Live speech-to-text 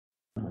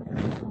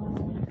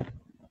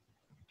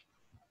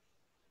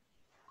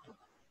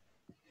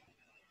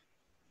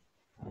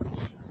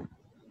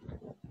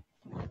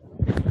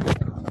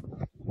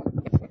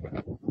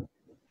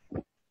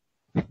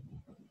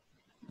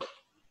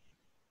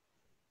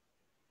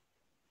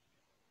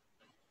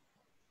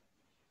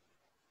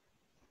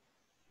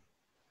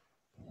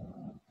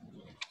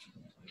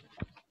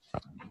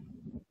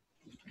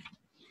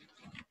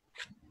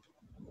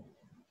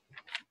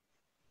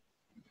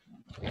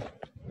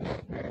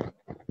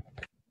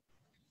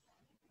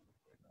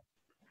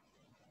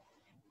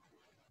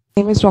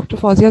My name is Dr.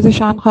 Fouzia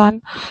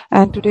Zeeshan,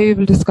 and today we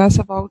will discuss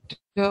about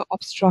the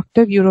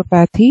obstructive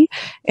uropathy,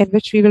 in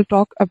which we will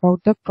talk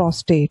about the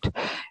prostate.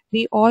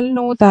 We all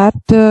know that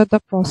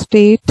the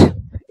prostate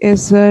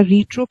is a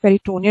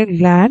retroperitoneal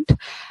gland,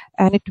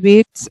 and it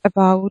weighs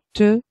about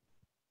 20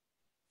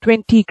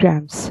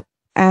 grams,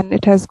 and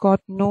it has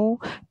got no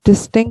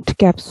distinct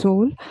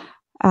capsule,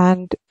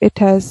 and it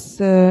has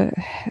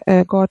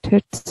got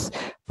its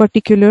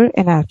particular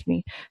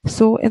anatomy.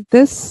 So in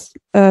this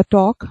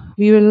talk,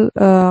 we will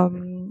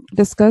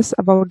discuss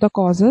about the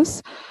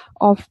causes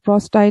of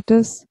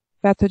prostatitis,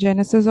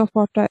 pathogenesis of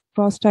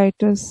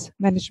prostatitis,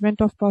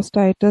 management of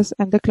prostatitis,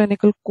 and the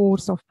clinical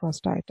course of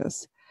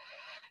prostatitis.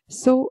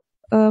 So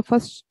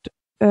first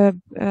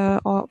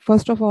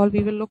of all,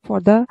 we will look for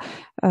the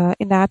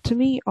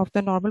anatomy of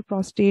the normal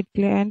prostate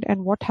gland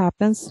and what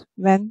happens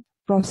when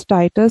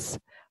prostatitis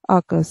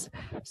occurs.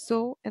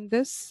 So in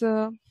this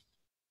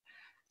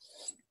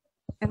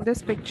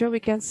picture, we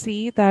can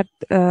see that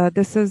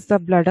this is the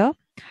bladder,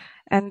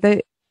 and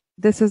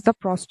this is the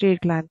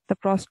prostate gland. The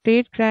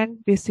prostate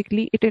gland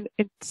basically it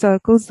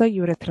circles the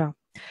urethra,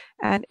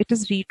 and it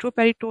is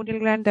retroperitoneal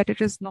gland, that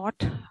it is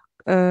not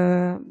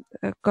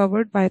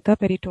covered by the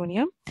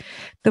peritoneum.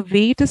 The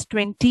weight is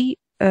 20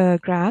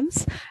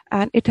 grams,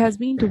 and it has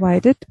been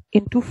divided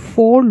into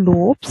 4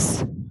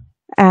 lobes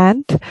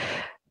and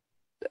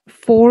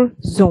 4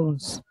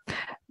 zones.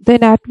 The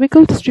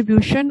anatomical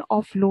distribution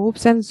of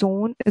lobes and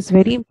zone is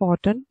very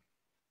important,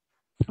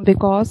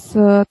 because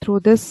through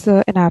this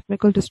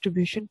anatomical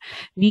distribution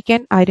we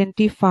can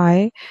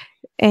identify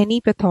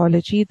any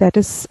pathology that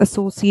is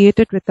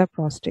associated with the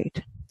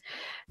prostate.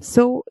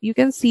 So you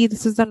can see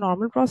this is the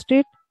normal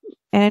prostate,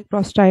 and in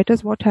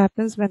prostatitis what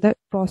happens when the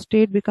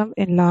prostate become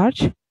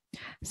enlarged.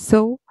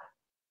 So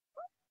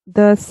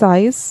the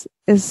size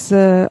is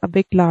a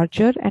bit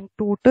larger, and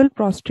total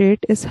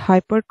prostate is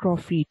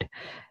hypertrophied,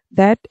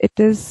 that it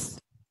is,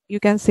 you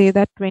can say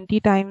that 20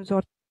 times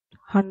or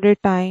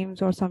 100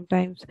 times or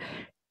sometimes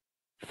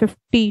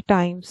 50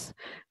 times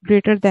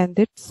greater than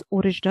its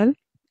original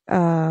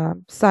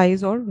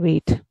size or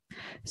weight.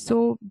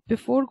 So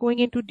before going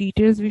into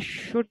details, we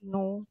should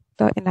know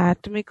the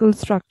anatomical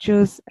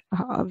structures,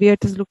 where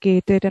it is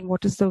located and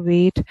what is the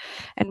weight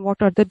and what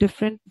are the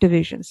different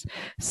divisions.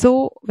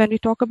 So when we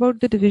talk about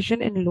the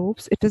division in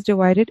lobes, it is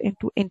divided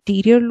into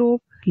anterior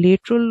lobe,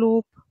 lateral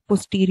lobe,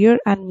 posterior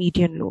and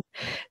median lobe.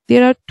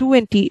 There are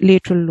 2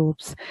 lateral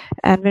lobes,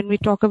 and when we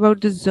talk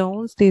about the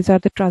zones, these are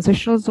the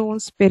transitional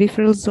zones,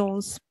 peripheral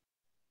zones,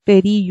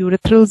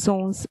 periurethral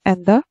zones,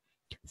 and the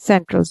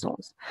central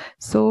zones.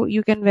 So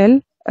you can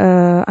well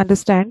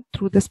understand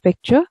through this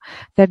picture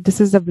that this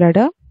is the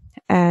bladder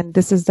and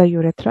this is the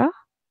urethra.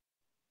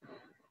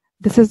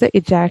 This is the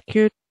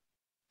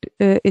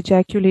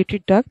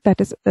ejaculatory duct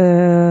that is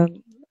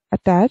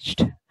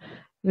attached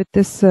with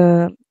this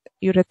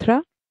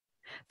urethra.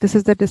 This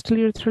is the distal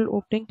urethral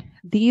opening.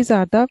 These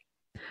are the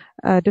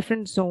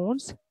different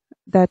zones.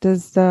 That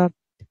is the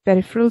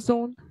peripheral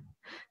zone.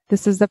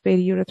 This is the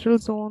periurethral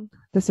zone.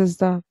 This is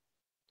the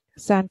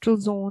central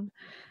zone.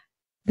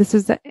 This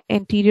is the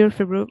anterior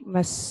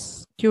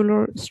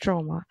fibromuscular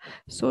stroma.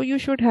 So you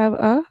should have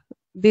a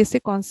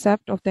basic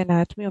concept of the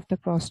anatomy of the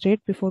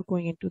prostate before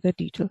going into the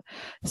detail.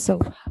 So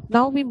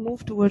now we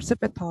move towards the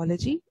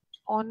pathology.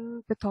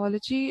 On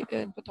pathology,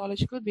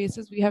 pathological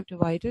basis, we have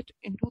divided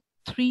into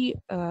 3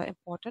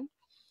 important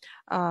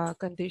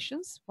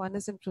conditions. One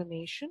is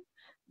inflammation,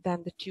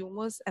 then the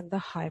tumors, and the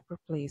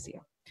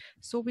hyperplasia.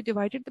 So we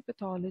divided the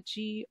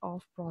pathology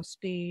of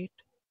prostate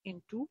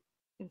into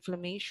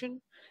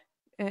inflammation,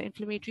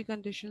 inflammatory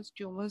conditions,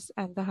 tumors,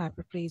 and the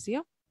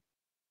hyperplasia.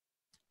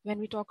 When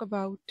we talk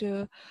about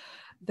the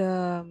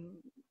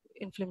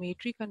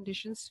inflammatory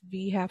conditions,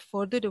 we have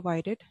further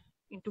divided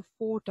into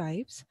 4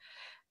 types.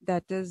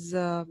 That is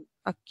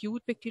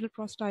acute bacterial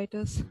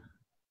prostatitis,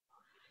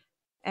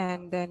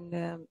 and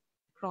then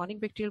chronic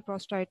bacterial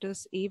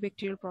prostatitis,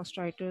 abacterial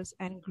prostatitis,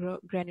 and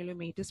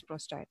granulomatous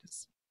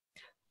prostatitis.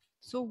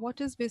 So what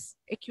is this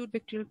acute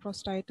bacterial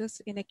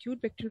prostatitis? In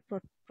acute bacterial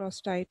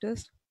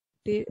prostatitis,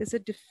 there is a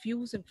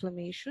diffuse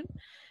inflammation,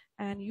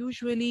 and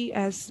usually,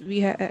 as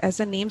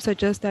the name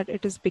suggests, that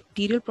it is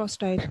bacterial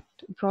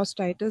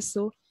prostatitis.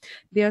 So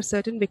there are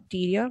certain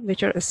bacteria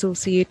which are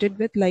associated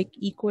with, like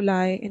E.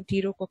 coli,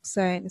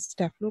 enterococci, and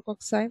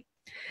staphylococci.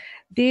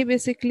 They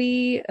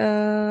basically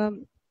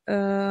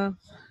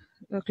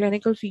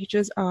clinical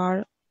features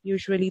are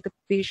usually the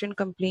patient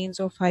complains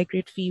of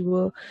high-grade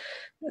fever,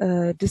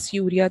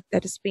 dysuria,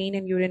 that is pain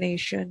and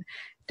urination,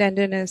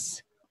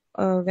 tenderness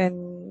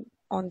when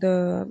on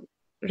the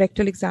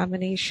rectal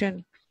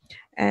examination.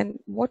 And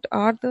what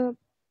are the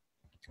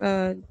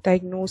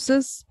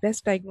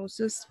best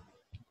diagnosis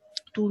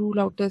to rule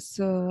out this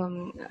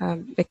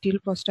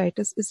bacterial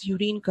prostatitis is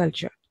urine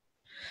culture.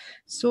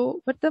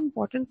 So, but the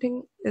important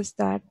thing is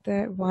that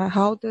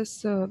how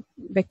this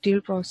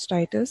bacterial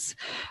prostatitis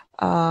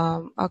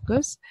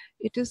occurs.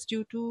 It is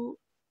due to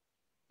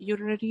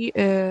urinary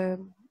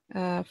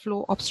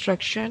flow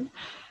obstruction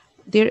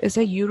there is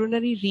a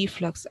urinary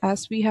reflux.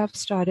 As we have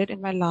studied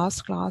in my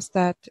last class,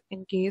 that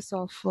in case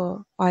of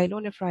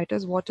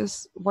pyelonephritis,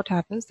 what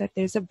happens, that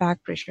there is a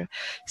back pressure.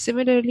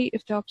 Similarly,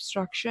 if the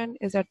obstruction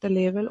is at the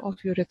level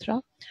of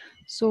urethra,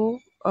 so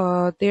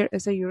there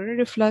is a urinary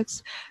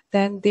reflux,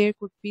 then there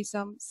could be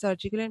some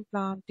surgical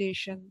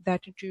implantation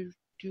that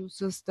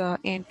introduces the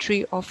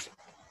entry of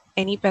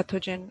any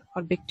pathogen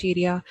or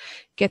bacteria.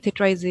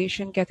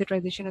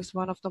 Catheterization is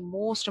one of the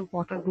most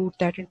important route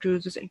that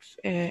introduces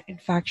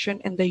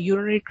infection in the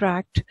urinary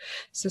tract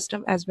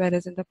system as well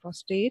as in the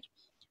prostate.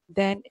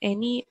 Then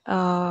any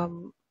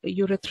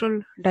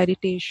urethral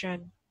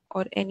dilatation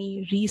or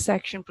any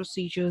resection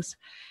procedures,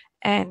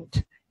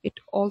 and it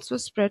also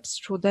spreads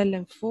through the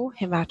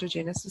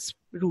lymphohematogenesis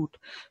route.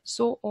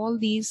 So all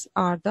these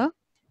are the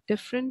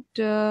different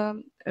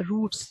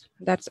routes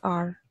that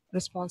are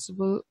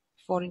responsible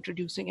for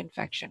introducing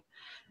infection.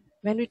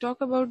 When we talk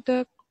about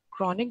the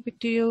chronic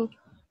bacterial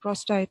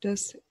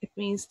prostatitis, it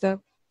means the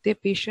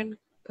patient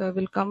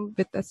will come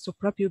with a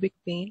suprapubic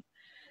pain,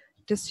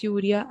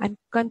 dysuria, and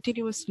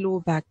continuous low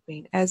back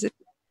pain. As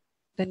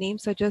the name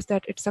suggests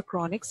that it's a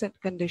chronic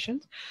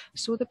condition,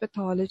 so the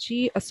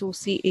pathology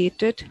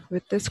associated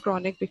with this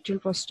chronic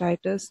bacterial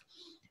prostatitis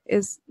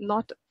is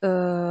not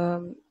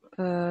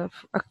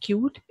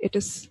acute. It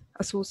is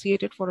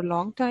associated for a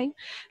long time,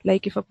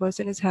 like if a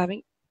person is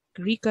having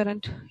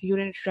recurrent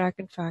urinary tract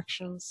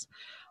infections,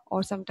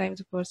 or sometimes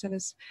a person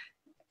is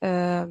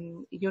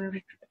having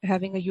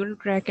a urinary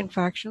tract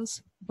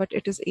infections, but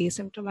it is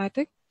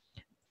asymptomatic.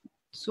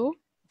 So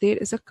there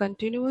is a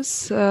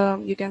continuous,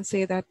 you can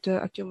say that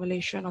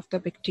accumulation of the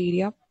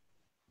bacteria.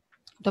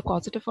 The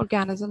causative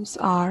organisms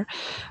are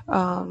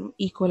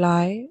E.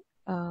 coli,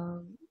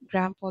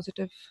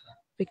 gram-positive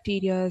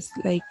bacteria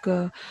like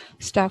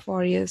Staph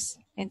aureus,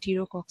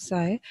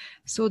 Enterococci.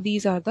 So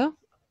these are the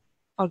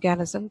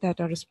organisms that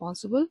are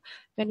responsible.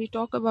 When we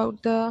talk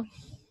about the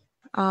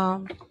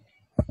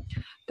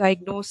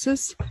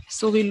diagnosis,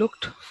 so we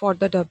looked for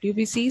the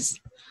WBCs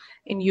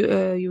in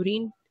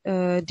urine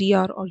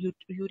DR or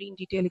urine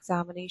detail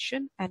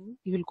examination, and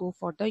you will go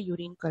for the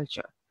urine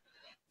culture.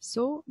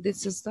 So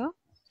this is the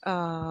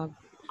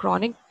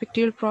chronic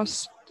bacterial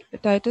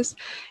prostatitis.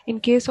 In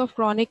case of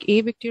chronic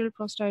A bacterial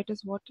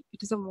prostatitis, what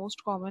it is the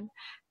most common,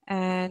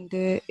 and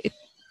the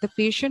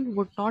patient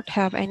would not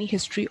have any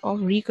history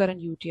of recurrent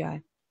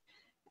UTI.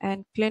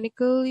 And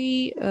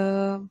clinically,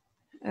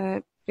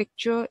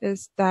 picture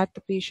is that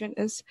the patient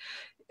is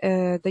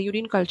the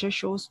urine culture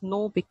shows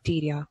no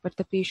bacteria, but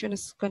the patient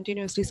is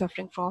continuously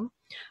suffering from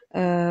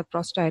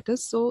prostatitis.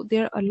 So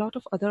there are a lot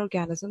of other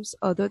organisms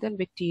other than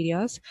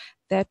bacteria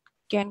that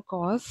can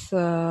cause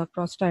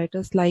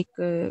prostatitis, like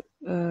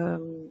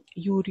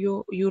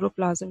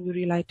uroplasm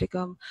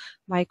ureolyticum,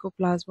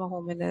 mycoplasma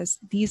hominis.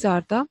 These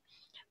are the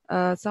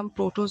some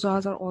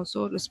protozoas are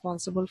also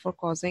responsible for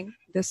causing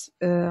this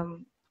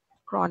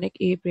chronic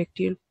A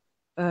bacterial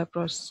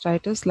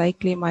prostatitis, like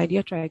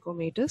Chlamydia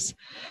trachomatis.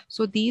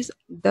 So these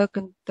the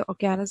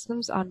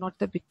organisms are not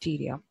the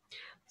bacteria.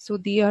 So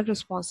they are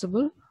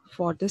responsible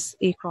for this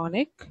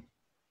chronic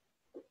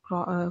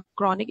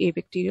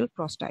abacterial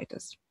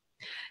prostatitis.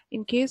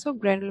 In case of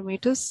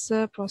granulomatous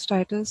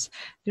prostatitis,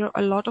 there are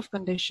a lot of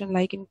conditions,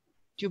 like in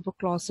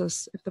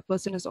tuberculosis. If the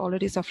person is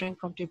already suffering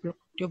from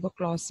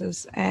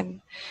tuberculosis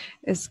and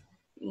is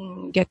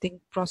getting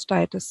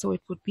prostatitis, so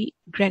it would be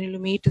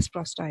granulomatous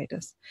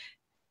prostatitis.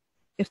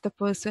 If the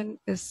person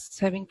is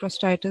having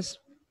prostatitis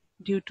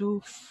due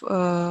to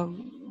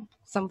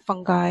some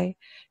fungi,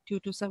 due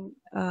to some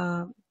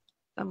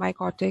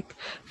mycotic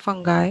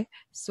fungi,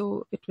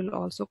 so it will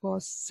also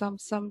cause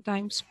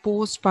sometimes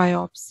post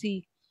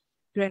biopsy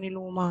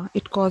granuloma.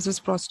 It causes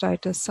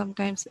prostatitis.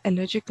 Sometimes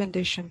allergic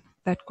condition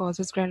that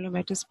causes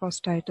granulomatous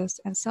prostatitis,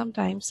 and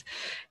sometimes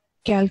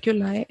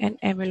calculi and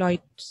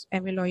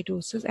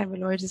amyloidosis.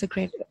 Amyloid is a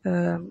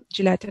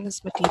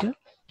gelatinous material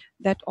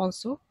that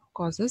also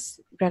causes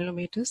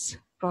granulomatous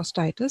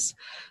prostatitis.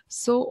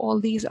 So all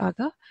these are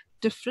the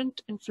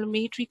different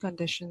inflammatory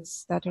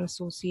conditions that are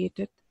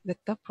associated with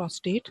the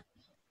prostate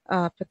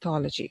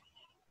pathology.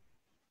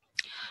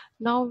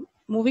 Now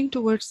moving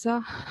towards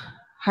the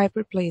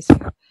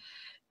hyperplasia.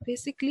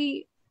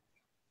 Basically,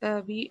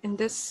 we in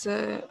this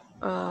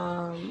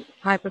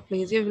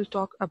hyperplasia will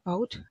talk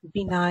about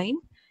benign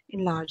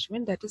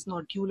enlargement, that is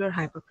nodular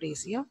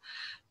hyperplasia.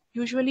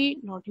 Usually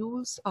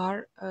nodules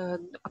are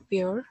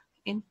appear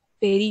in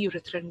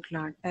periurethral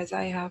gland. As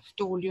I have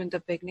told you in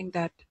the beginning,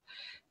 that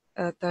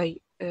the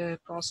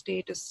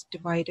prostate is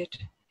divided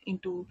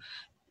into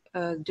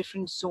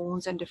different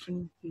zones and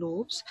different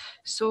lobes.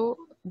 So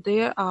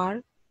there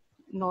are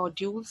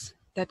nodules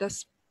that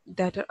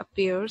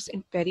appears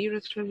in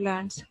periurethral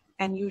glands,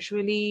 and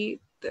usually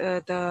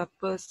the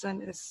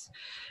person is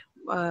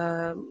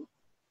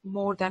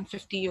more than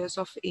 50 years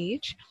of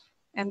age.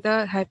 And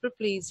the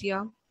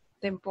hyperplasia,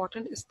 the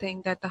important is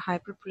thing that the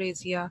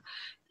hyperplasia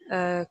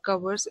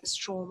covers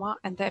stroma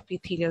and the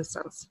epithelial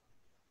cells.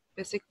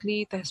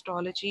 Basically, the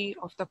histology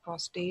of the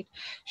prostate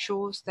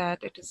shows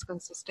that it is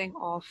consisting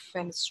of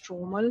an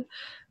stromal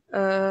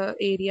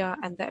area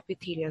and the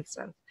epithelial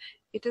cell.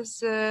 It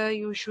is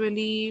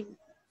usually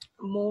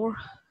more,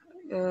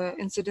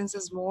 incidence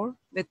is more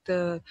with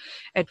the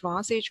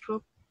advanced age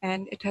group,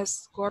 and it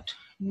has got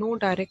no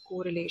direct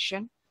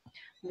correlation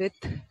with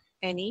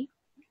any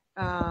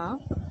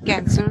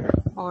cancer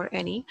or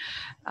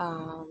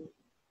um,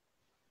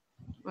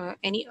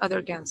 any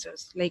other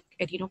cancers like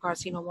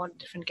adenocarcinoma or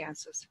different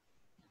cancers.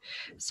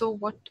 So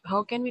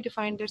how can we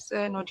define this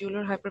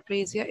nodular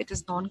hyperplasia? It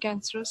is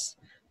non-cancerous,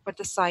 but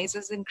the size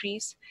is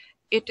increased.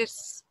 It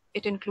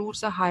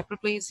includes a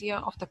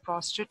hyperplasia of the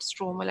prostate,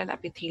 stromal, and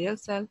epithelial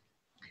cell.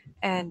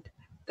 And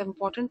the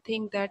important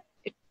thing that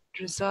it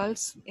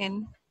results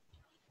in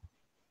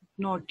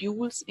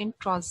nodules in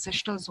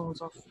transitional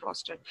zones of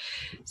prostate.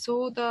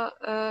 So the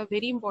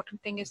very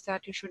important thing is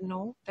that you should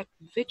know that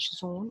which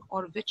zone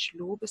or which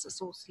lobe is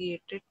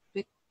associated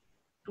with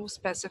two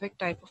specific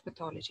type of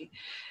pathology.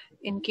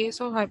 In case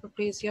of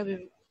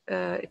hyperplasia,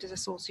 it is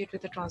associated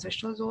with the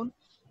transitional zone.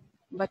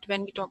 But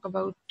when we talk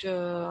about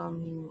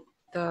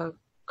the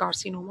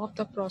carcinoma of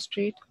the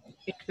prostate,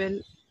 it will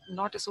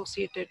not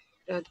associated.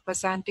 The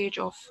percentage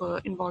of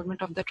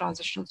involvement of the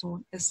transitional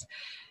zone is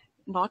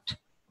not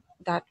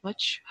that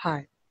much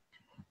high.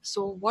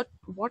 So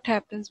what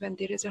happens when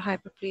there is a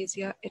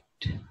hyperplasia? It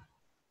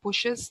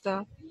pushes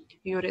the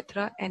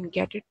urethra and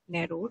get it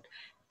narrowed.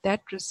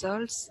 That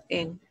results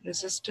in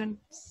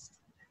resistance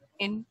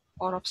in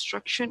or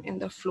obstruction in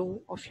the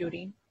flow of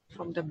urine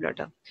from the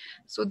bladder.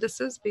 So this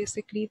is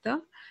basically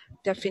the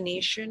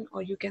definition,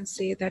 or you can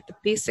say that the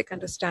basic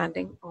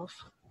understanding of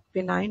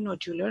benign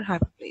nodular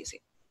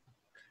hyperplasia.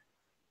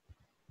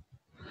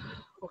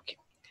 Okay.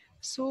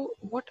 So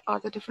what are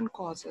the different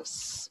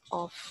causes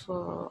of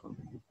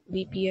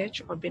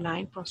BPH or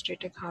benign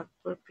prostatic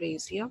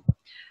hyperplasia?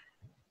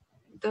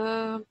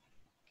 The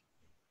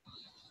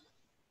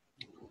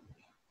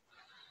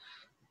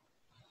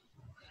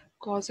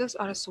causes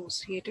are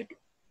associated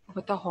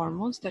with the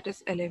hormones, that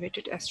is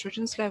elevated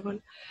estrogens level,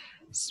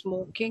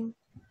 smoking,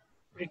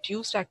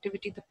 reduced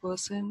activity. The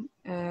person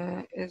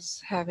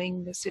is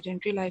having the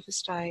sedentary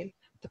lifestyle,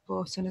 the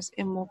person is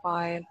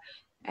immobile,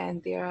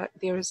 and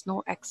there is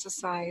no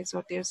exercise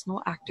or there's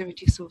no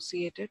activity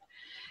associated.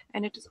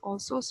 And it is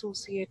also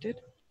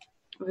associated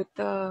with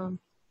the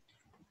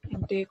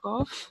intake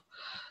of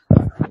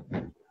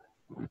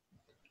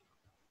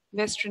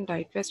Western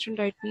diet. Western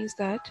diet means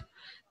that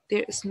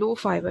there is low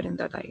fiber in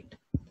the diet.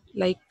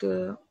 Like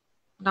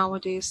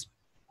nowadays,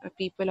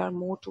 people are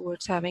more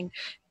towards having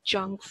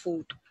junk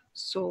food.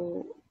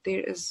 So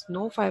there is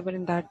no fiber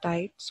in that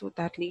diet. So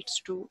that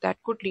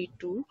could lead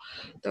to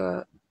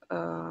the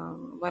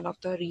one of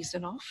the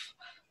reason of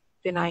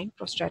benign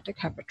prostatic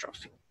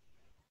hypertrophy.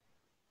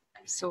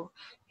 So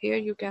here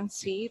you can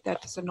see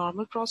that is a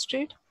normal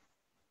prostate.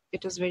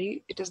 It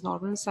is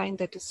normal in size,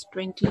 that is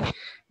 20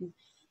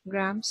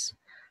 grams.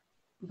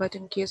 But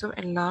in case of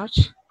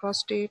enlarged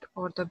prostate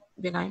or the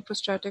benign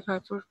prostatic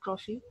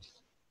hypertrophy,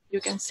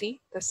 you can see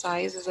the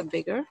size is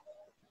bigger.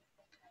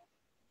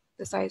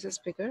 The size is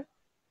bigger,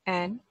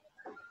 and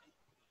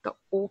the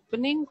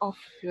opening of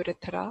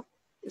urethra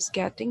is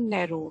getting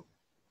narrowed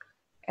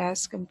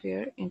as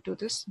compared into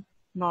this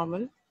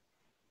normal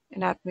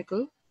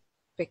anatomical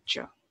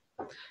picture.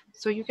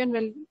 So you can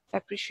well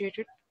appreciate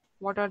it.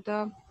 What are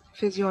the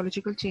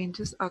physiological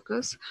changes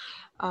occurs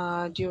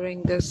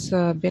during this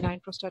benign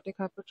prostatic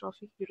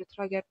hypertrophy?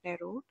 Urethra get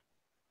narrowed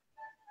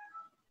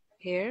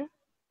here,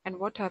 and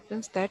what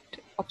happens that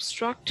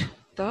obstruct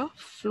the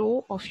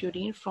flow of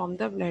urine from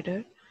the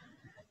bladder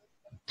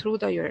through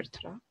the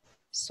urethra.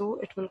 So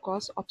it will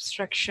cause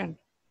obstruction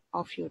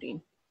of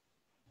urine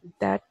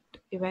that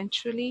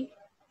eventually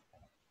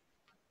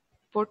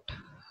put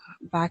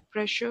back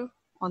pressure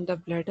on the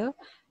bladder.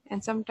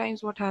 And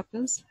sometimes what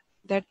happens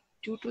that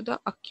due to the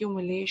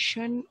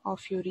accumulation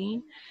of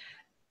urine,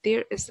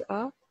 there is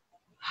a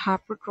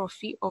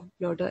hypertrophy of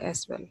bladder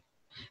as well.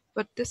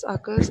 But this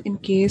occurs in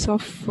case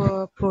of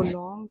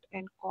prolonged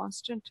and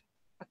constant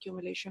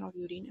accumulation of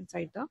urine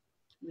inside the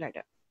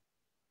bladder.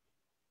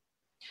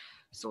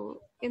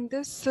 So in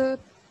this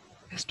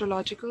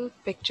histological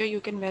picture, you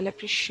can well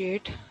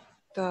appreciate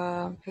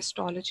the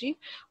histology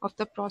of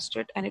the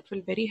prostate, and it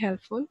will very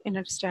helpful in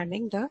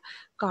understanding the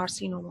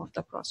carcinoma of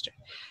the prostate.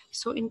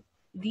 So in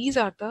these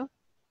are the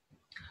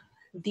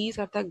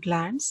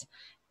glands,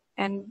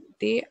 and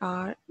these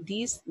are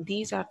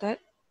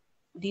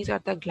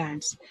the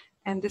glands,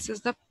 and this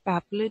is the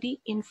papillary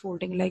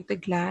infolding, like the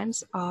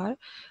glands are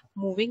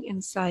moving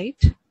inside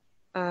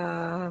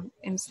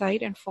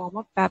and form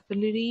a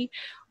papillary,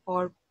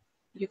 or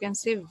you can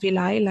say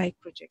villi like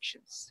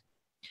projections.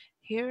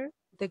 Here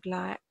the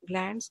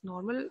glands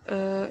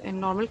in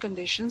normal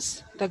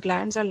conditions, the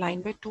glands are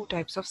lined by two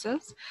types of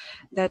cells,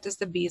 that is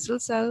the basal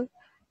cell,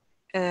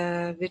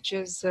 which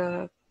is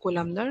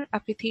columnar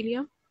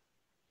epithelium,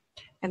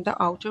 and the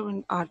outer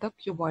one are the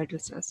cuboidal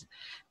cells.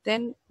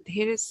 Then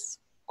here is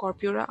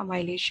corpora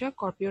amylaceae.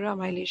 Corpora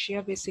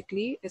amylaceae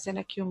basically is an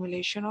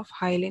accumulation of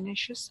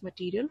hyalinaceous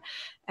material,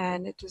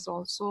 and it is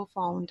also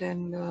found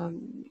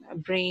in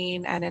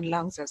brain and in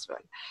lungs as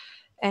well.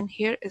 and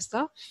here is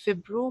the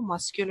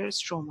fibromuscular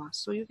stroma.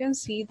 So you can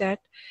see that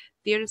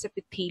there is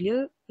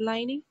epithelial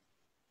lining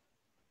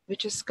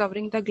which is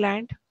covering the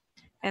gland,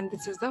 and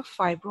this is the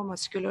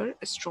fibromuscular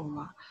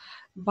stroma.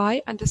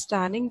 By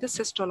understanding this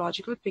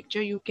histological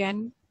picture, you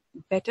can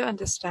better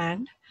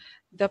understand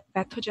the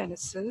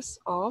pathogenesis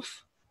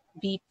of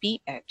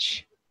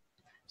BPH.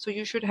 So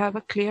you should have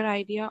a clear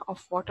idea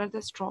of what are the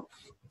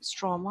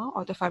stroma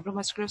or the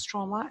fibromuscular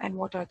stroma and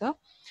what are the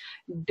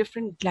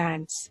different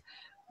glands.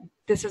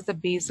 This is the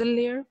basal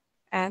layer,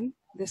 and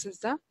this is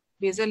the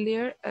basal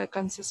layer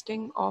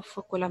consisting of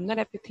a columnar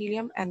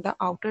epithelium, and the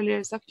outer layer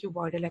is the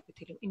cuboidal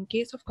epithelium. In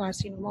case of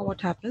carcinoma, what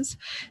happens?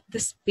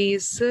 This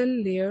basal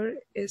layer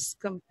is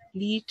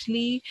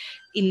completely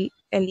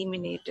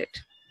eliminated.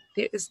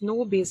 There is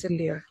no basal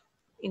layer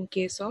in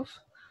case of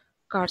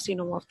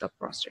carcinoma of the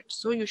prostate.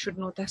 So you should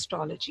know the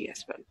histology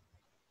as well.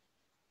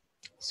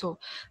 So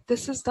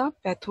this is the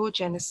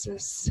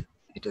pathogenesis.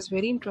 It is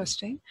very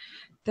interesting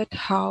that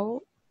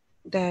how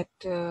that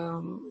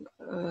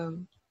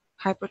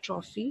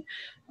hypertrophy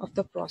of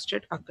the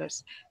prostate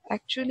occurs.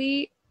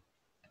 Actually,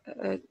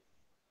 uh,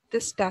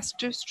 this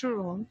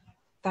testosterone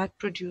that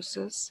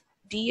produces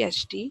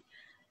DHT,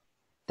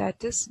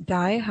 that is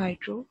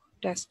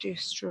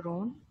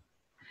dihydrotestosterone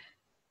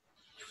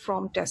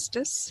from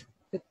testis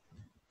with,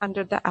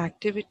 under the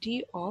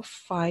activity of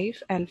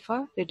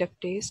 5-alpha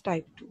reductase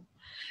type 2.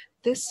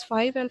 This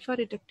 5-alpha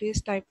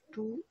reductase type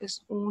 2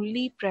 is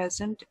only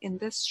present in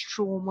the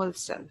stromal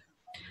cell.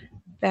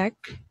 Back,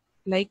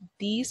 like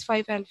these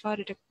 5-alpha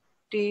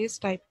reductase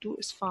type 2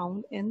 is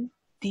found in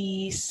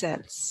these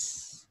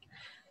cells.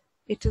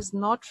 It is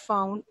not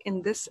found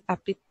in this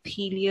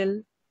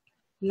epithelial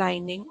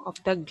lining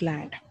of the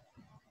gland.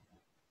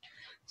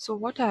 So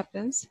what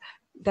happens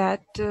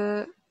that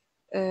there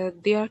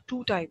are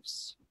two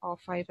types of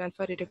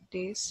 5-alpha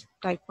reductase,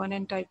 type 1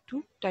 and type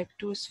 2. Type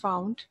 2 is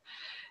found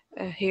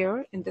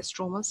here in the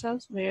stromal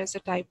cells, whereas the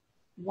type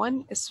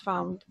 1 is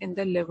found in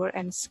the liver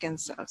and skin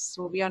cells.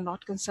 So we are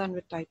not concerned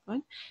with type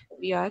 1,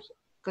 we are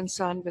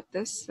concerned with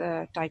this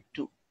type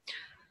 2.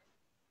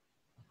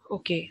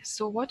 Okay,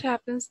 so what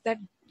happens that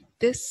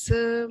this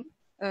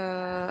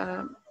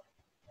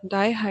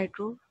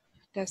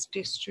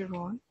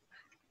dihydrotestosterone,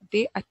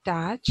 they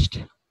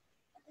attached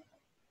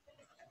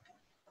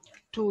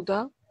to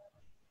the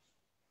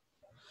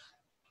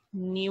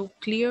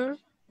nuclear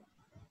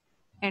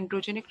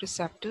androgenic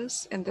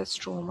receptors in the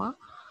stroma,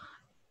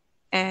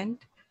 and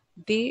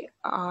they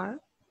are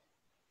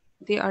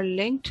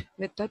linked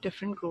with the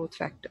different growth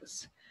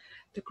factors.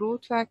 The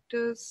growth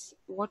factors,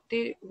 what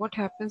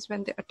happens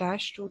when they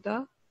attach to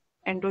the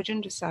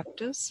androgen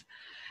receptors,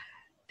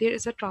 there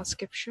is a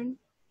transcription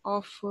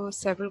of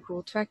several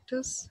growth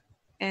factors,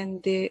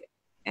 and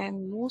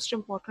most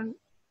important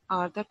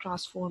are the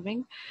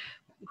transforming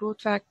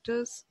growth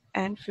factors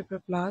and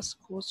fibroblast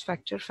growth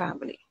factor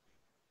family.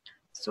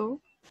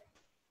 So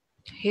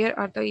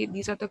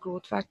these are the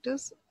growth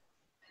factors,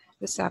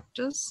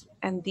 receptors,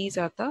 and these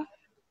are the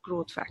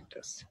growth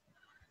factors.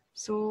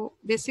 So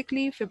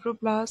basically,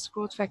 fibroblast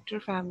growth factor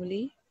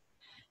family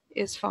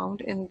is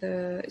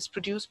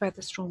produced by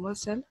the stromal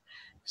cell.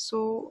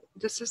 So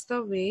this is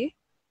the way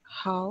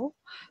how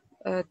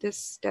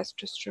this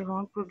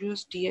testosterone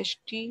produce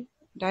DHT,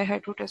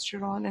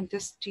 dihydrotestosterone, and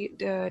this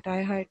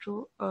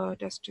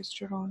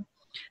dihydrotestosterone,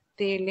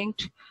 they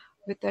linked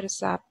with the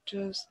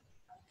receptors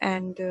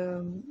and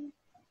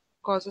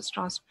causes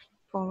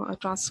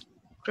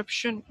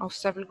transcription of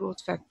several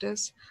growth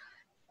factors,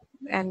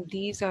 and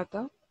these are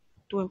the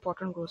two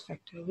important growth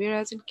factors.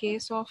 Whereas in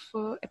case of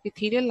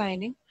epithelial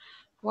lining,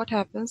 what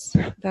happens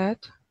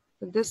that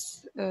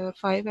this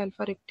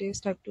 5-alpha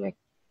reductase type 2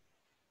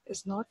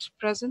 is not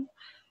present.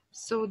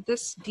 So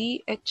this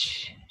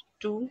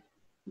DH2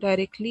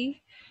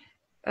 directly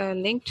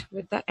linked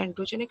with the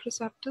androgenic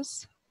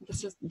receptors.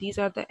 These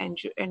are the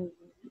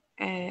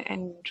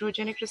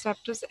androgenic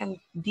receptors, and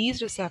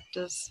these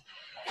receptors,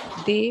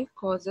 they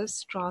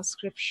causes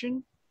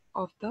transcription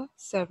of the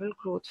several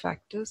growth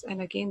factors,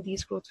 and again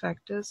these growth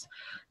factors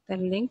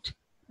then linked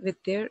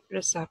with their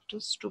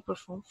receptors to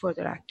perform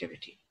further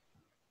activity.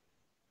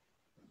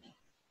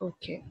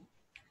 Okay.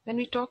 When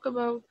we talk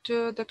about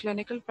the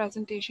clinical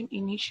presentation,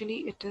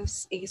 initially it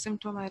is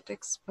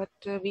asymptomatics, but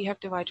we have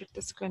divided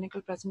this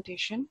clinical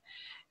presentation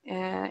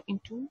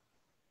into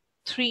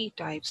 3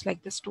 types,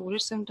 like the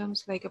storage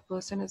symptoms, like a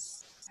person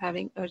is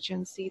having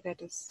urgency,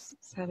 that is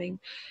having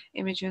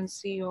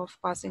emergency of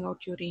passing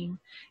out urine,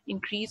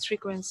 increased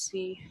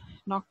frequency,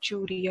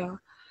 nocturia,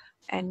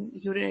 and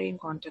urinary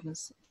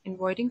incontinence. In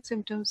voiding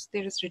symptoms,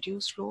 there is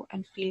reduced flow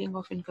and feeling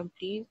of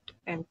incomplete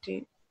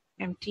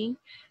emptying,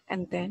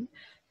 and then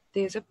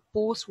there's a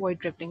post-void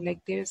dribbling,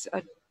 like there's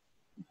a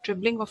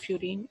dribbling of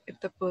urine if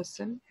the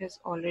person has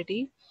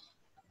already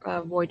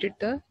voided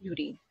the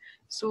urine.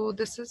 So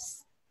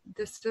these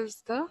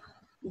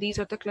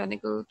are the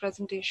clinical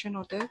presentation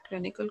or the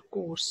clinical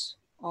course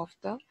of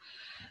the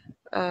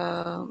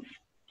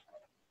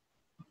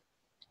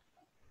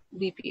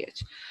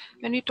BPH.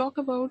 When we talk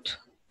about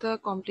the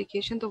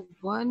complication, the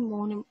one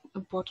more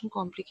important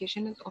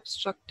complication is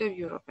obstructive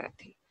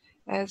uropathy.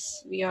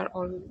 As we are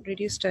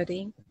already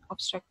studying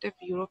obstructive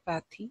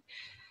uropathy,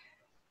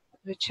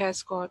 which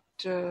has got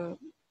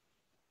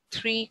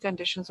three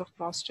conditions of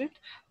prostate.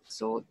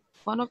 So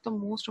one of the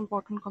most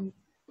important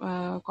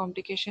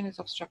complication is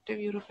obstructive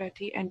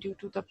uropathy, and due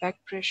to the back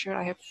pressure,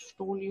 I have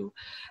told you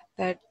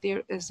that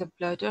there is a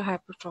bladder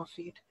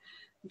hypertrophy.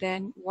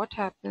 Then what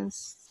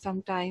happens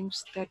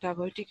sometimes that a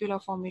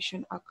diverticular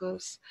formation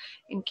occurs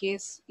in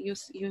case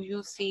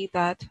you see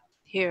that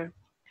here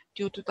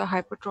due to the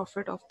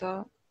hypertrophy of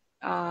the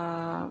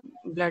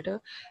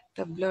the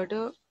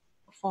bladder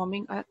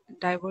forming a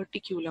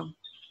diverticulum.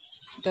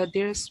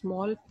 There is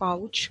small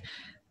pouch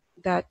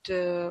that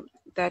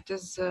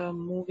is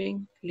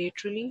moving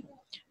laterally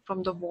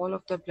from the wall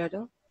of the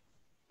bladder.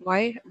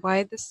 Why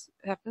this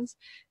happens?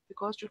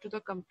 Because due to the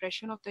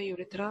compression of the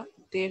urethra,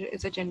 there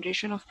is a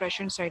generation of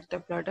pressure inside the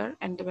bladder,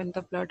 and when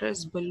the bladder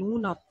is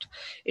balloon up,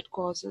 it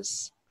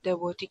causes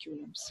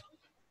diverticulums.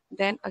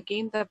 Then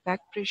again, the back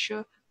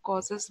pressure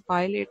causes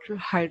bilateral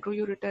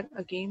hydroureter.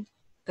 Again,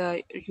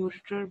 the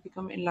ureter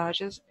become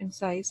enlarges in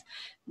size.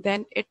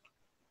 Then it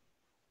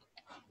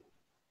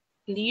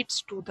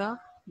leads to the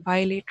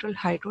bilateral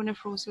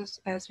hydronephrosis,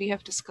 as we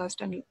have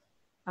discussed in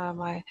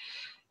my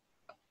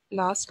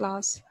last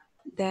class.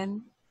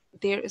 Then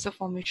there is a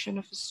formation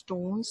of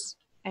stones,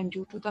 and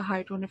due to the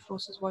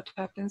hydronephrosis, what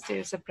happens? There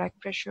is a back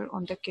pressure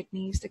on the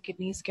kidneys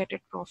get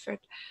atrophied,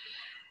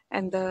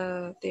 and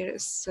there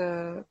is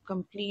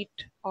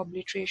complete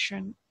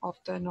obliteration of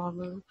the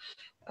normal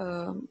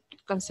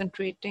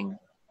concentrating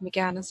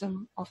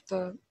mechanism of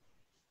the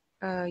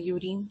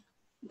urine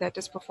that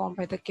is performed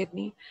by the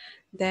kidney.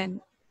 Then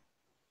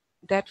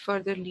that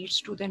further leads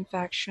to the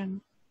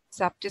infection,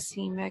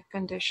 septicemic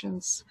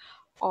conditions,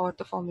 or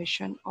the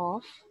formation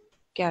of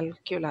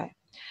calculi.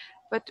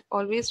 But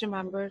always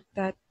remember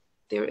that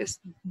there is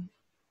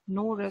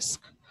no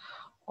risk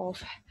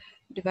of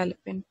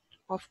development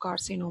of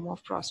carcinoma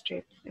of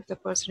prostate if the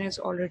person is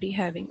already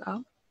having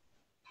a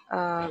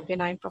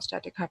benign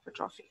prostatic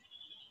hypertrophy.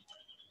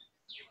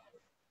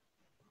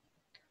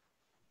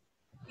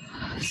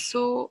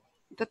 So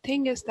the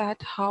thing is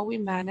that how we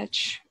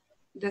manage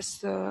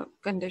this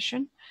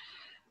condition,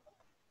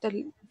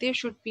 there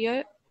should be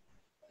a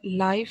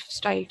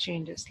lifestyle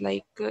changes.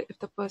 Like if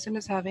the person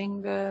is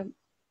having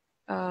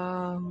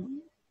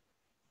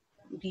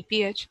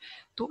BPH,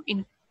 to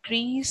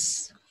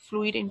increase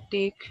fluid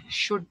intake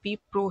should be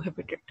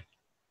prohibited.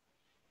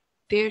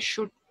 There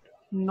should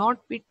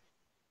not be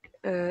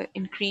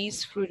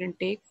increased fluid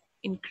intake.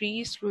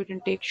 Increased fluid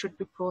intake should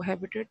be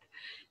prohibited.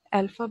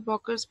 Alpha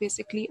blockers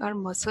basically are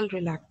muscle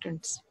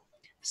relaxants.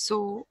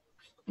 So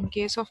in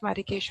case of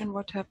medication,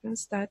 what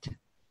happens that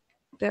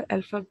the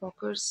alpha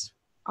blockers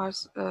are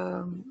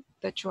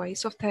the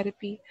choice of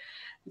therapy.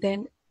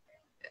 Then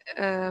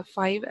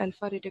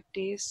 5-alpha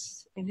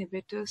reductase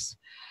inhibitors,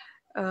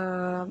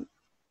 um,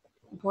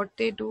 what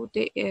they do,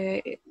 they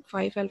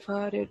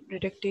 5-alpha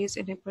reductase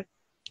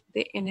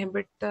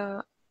inhibit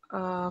the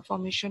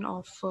formation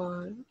of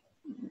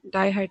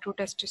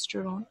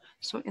dihydrotestosterone.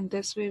 So in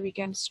this way, we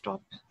can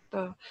stop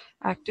the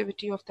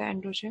activity of the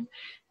androgen.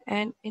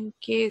 And in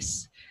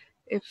case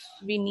if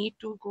we need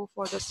to go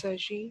for the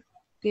surgery,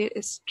 there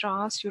is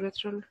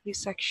transurethral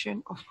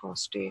resection of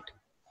prostate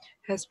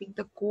has been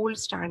the gold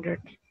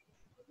standard,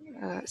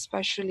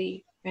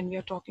 especially when we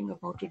are talking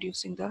about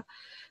reducing the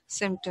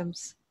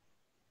symptoms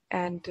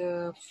and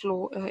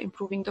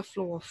improving the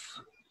flow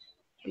of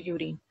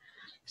urine.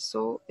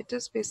 So it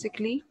is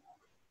basically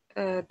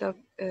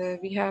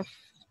we have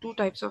two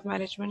types of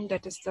management.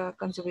 That is the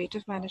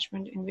conservative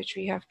management, in which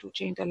we have to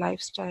change the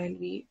lifestyle.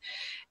 We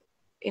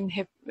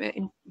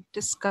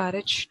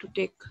discourage to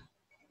take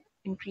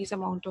increase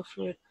amount of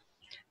fluid.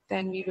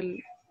 Then we will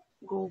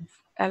go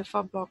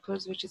alpha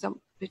blockers, which is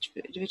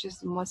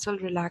muscle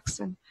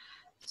relaxant.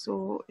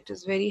 So it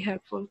is very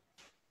helpful.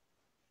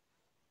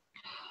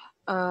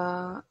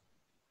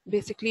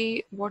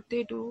 Basically, what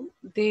they do,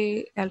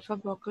 alpha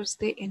blockers,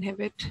 they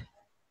inhibit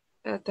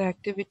the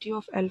activity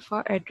of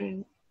alpha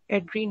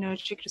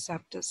adrenergic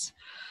receptors.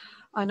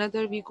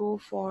 Another, we go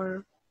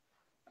for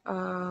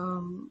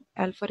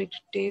alpha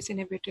reductase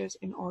inhibitors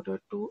in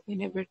order to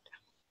inhibit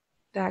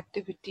the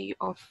activity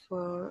of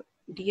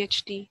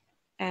DHT.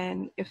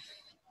 And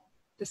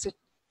this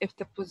if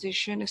the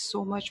position is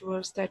so much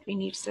worse that we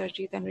need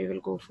surgery, then we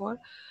will go for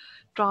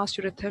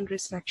transurethral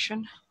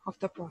resection of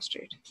the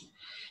prostate.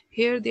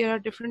 Here there are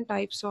different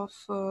types of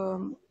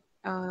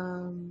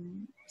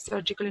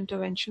surgical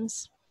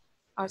interventions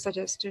are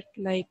suggested,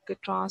 like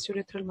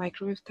transurethral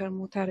microwave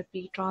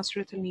thermotherapy,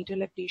 transurethral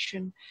needle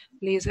ablation,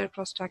 laser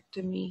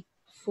prostatectomy,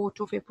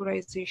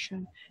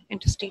 photovaporization,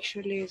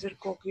 interstitial laser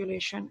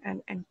coagulation,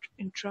 and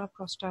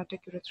intraprostatic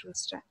urethral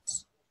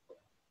stents.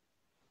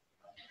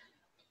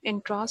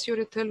 In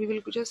transurethral, we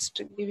will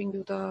just giving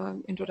you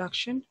the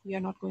introduction. We are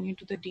not going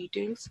into the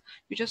details.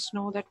 You just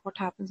know that what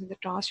happens in the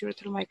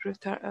transurethral microwave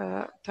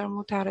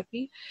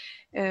thermotherapy.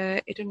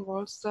 It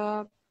involves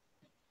the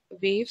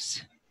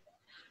waves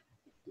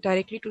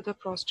directly to the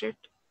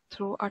prostate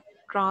through a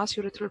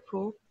transurethral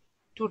probe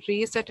to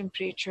raise the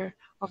temperature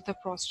of the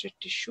prostate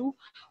tissue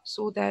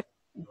so that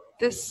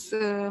this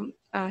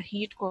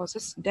heat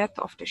causes death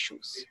of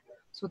tissues.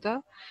 So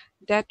the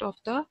death of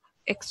the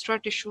extra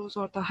tissues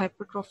or the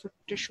hypertrophic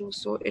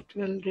tissues, so it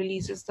will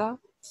releases the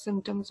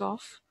symptoms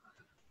of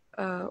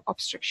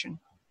obstruction.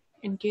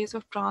 In case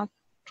of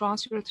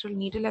transurethral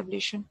needle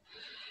ablation,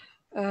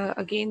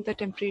 again the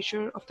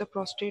temperature of the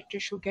prostate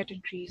tissue get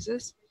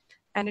increases,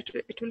 and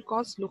it will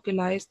cause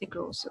localized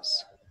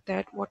necrosis.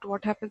 That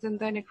what happens in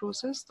the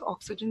necrosis, the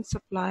oxygen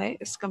supply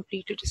is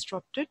completely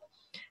disrupted,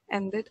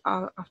 and that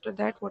after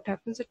that what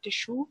happens, the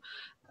tissue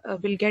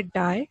will get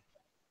die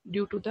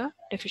due to the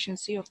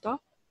deficiency of the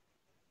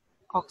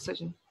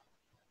oxygen.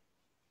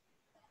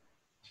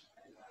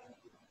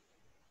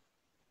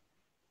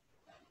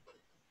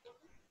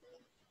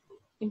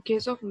 In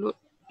case of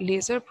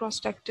laser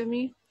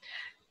prostatectomy,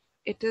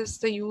 it is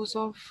the use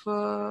of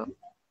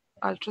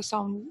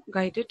ultrasound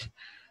guided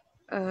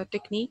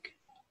technique.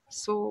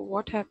 So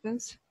what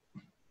happens,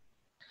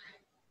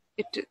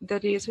 the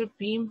laser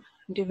beam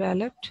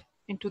developed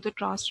into the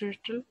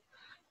transurethral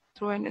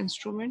through an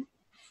instrument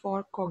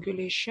for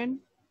coagulation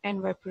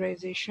and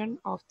vaporization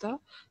of the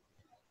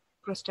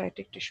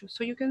prostatic tissue.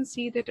 So you can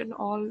see that in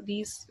all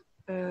these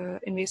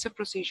invasive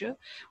procedure,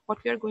 what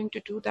we are going to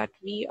do, that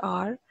we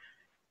are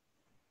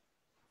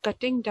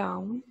cutting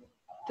down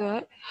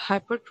the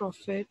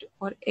hypertrophied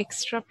or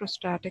extra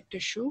prostatic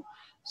tissue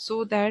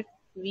so that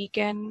we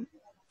can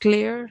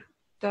clear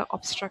the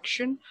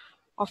obstruction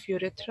of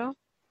urethra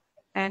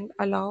and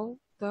allow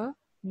the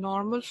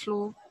normal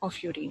flow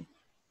of urine,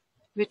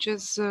 which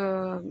is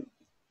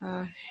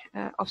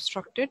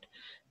obstructed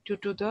due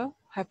to the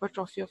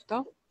hypertrophy of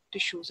the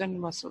tissues and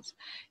muscles.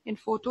 In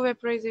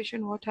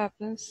photovaporization, what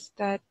happens,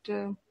 that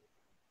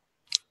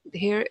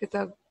here is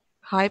a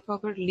high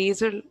powered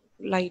laser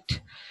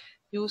light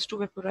used to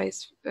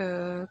vaporize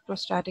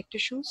prostatic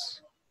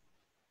tissues.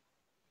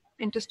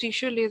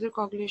 Interstitial laser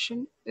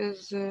coagulation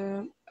is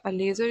a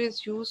laser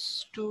is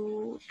used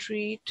to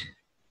treat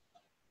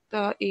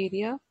the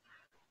area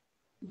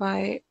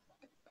by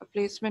a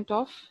placement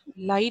of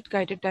light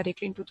guided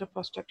directly into the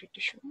prostatic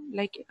tissue.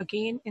 Like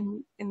again,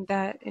 in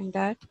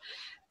that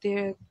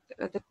the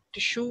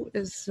tissue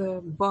is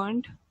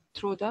burned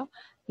through the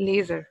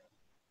laser.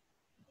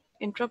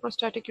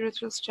 Intraprostatic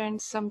urethral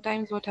stents,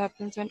 sometimes what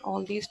happens when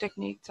all these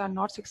techniques are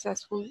not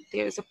successful,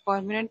 there is a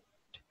permanent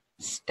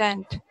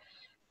stent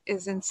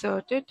is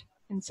inserted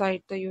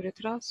inside the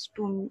urethra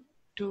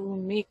to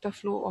make the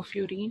flow of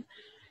urine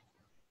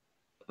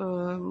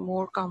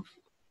more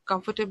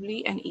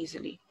comfortably and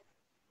easily.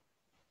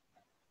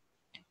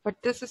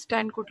 But this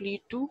stent could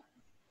lead to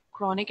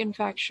chronic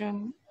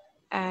infection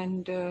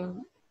and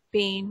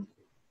pain.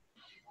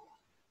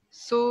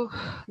 So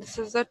this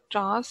is a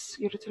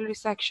transurethral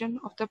resection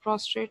of the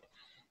prostate.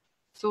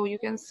 So you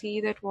can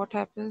see that what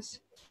happens,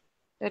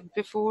 that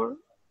before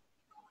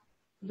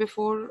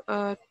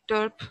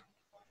TURP,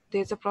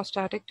 there's a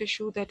prostatic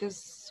tissue that is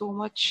so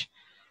much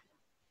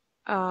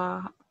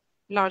uh,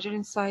 larger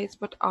in size,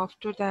 but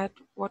after that,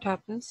 what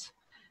happens?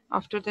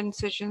 After the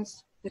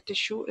incisions, the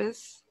tissue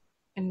is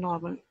in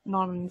normal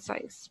in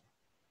size.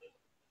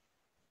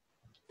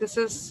 This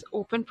is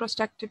open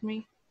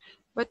prostatectomy,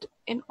 but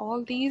in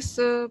all these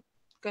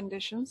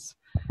conditions,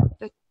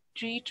 the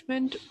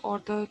treatment or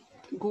the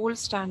gold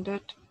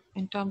standard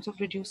in terms of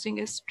reducing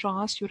is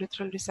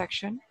transurethral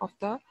resection of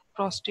the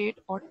prostate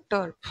or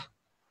TURP.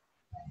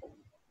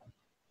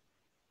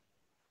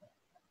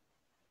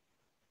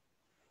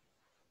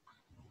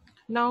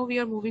 Now we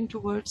are moving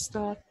towards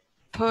the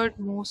third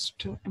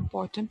most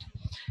important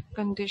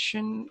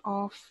condition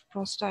of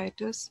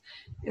prostatitis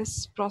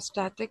is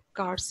prostatic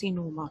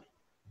carcinoma.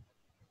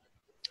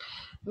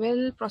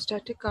 Well,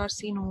 prostatic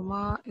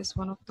carcinoma is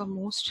one of the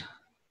most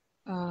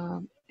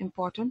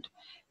important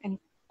and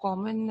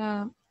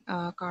common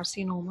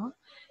carcinoma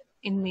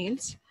in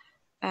males,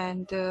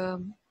 and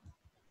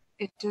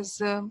it is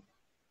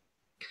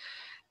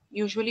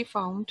usually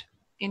found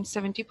in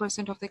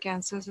 70% of the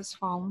cancers is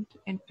found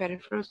in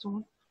peripheral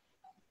zone,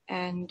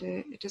 and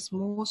it is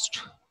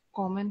most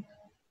common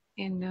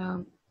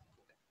in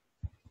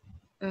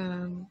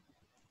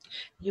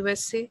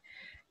USA,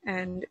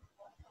 and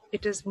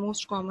it is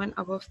most common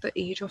above the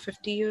age of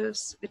 50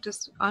 years. It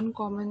is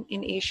uncommon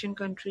in Asian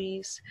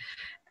countries,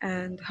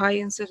 and high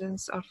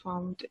incidence are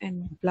found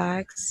in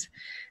blacks,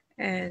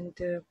 and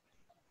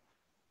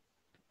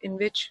in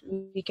which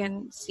we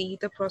can see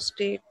the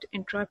prostate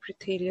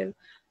intraepithelial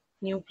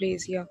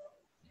neoplasia.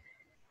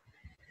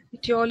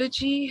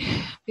 Etiology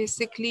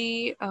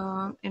basically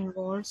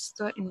involves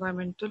the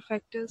environmental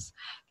factors,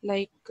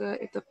 like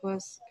if the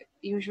person,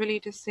 usually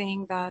it is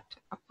saying that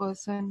a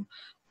person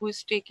who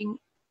is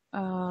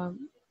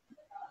um,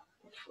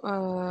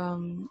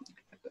 um,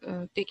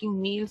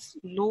 taking meals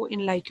low in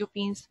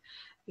lycopenes.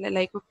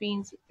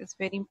 Lycopenes is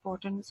very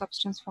important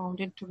substance found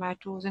in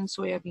tomatoes and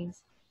soya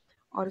beans,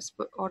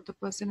 or the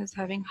person is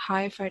having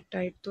high fat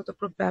diet, so the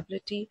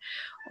probability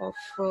of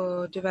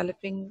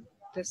developing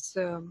this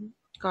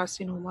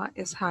carcinoma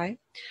is high.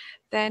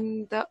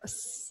 Then the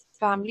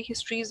family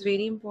history is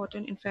very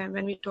important. In fact,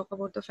 when we talk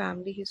about the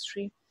family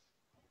history,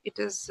 it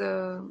is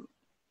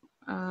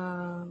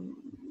um,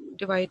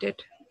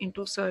 divided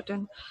into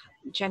certain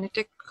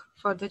genetic,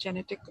 further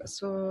genetic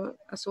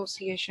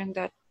association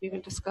that we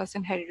will discuss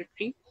in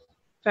hereditary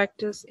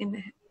factors.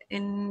 In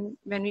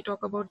when we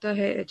talk about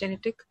the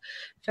genetic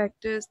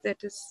factors,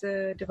 that is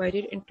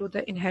divided into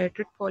the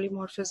inherited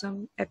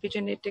polymorphism,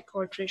 epigenetic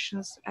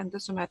alterations, and the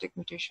somatic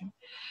mutation.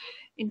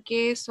 In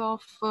case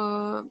of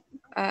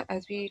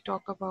as we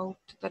talk about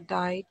the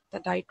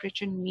diet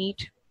rich in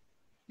meat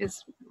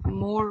is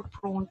more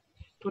prone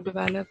to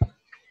develop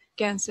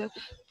cancer,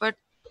 but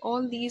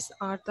all these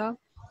are the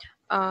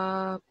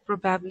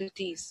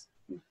probabilities.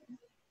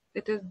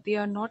 It is they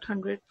are not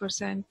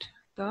 100%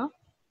 the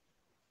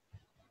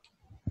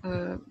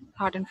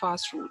hard and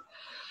fast rule.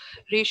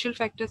 Racial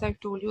factors, I've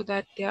told you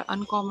that they are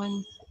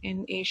uncommon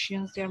in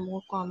Asians, they are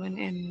more common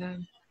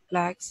in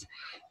blacks.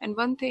 And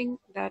one thing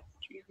that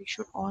we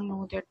should all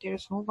know, that there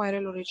is no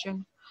viral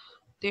origin,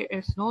 there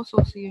is no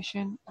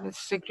association with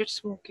cigarette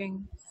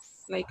smoking,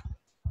 like,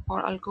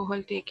 or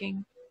alcohol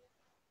taking,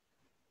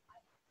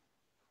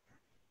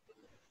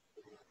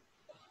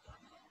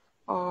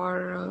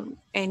 or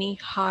any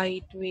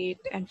height, weight,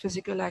 and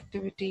physical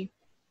activity,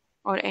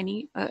 or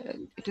any.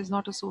 It is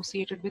not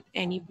associated with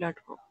any blood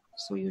group.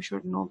 So you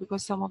should know,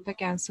 because some of the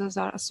cancers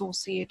are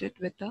associated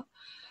with the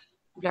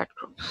blood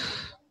group.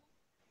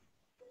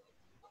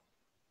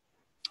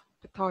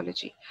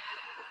 Pathology.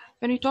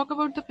 When we talk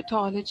about the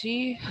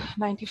pathology,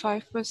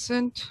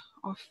 95%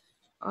 of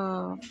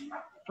uh,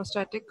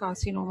 prostatic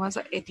carcinomas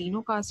are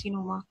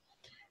adenocarcinoma,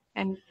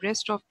 and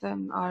rest of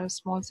them are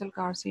small cell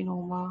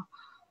carcinoma,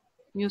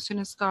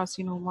 mucinous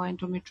carcinoma,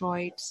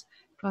 endometrioids,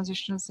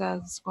 transitional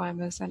cells,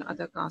 squamous, and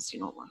other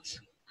carcinomas.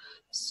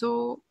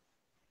 So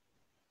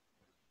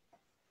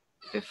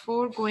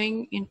before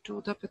going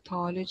into the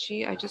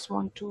pathology, I just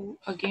want to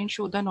again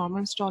show the normal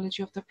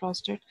histology of the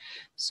prostate,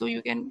 so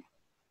you can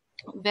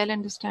well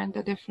understand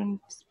the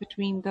difference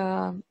between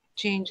the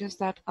changes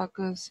that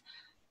occurs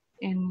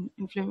in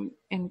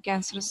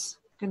cancerous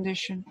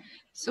condition.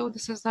 So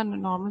this is the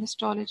normal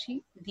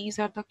histology. These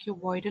are the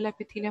cuboidal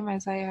epithelium,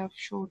 as I have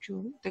showed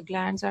you. The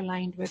glands are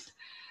lined with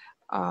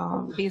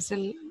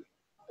basal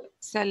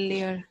cell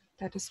layer,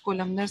 that is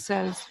columnar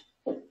cells,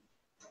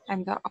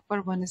 and the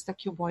upper one is the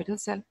cuboidal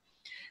cell.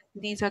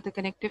 These are the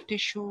connective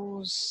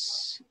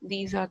tissues.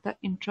 These are the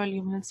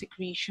intraluminal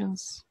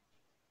secretions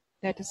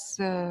that is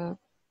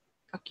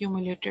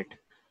accumulated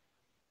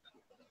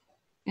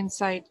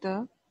inside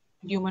the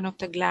lumen of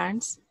the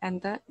glands,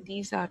 and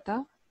these are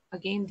the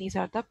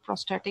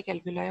prostatic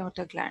alveoli or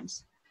the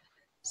glands.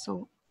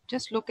 So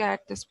just look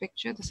at this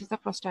picture. This is the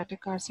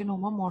prostatic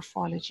carcinoma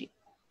morphology.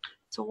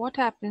 So what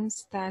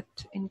happens that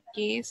in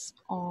case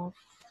of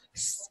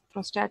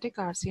prostatic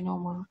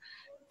carcinoma,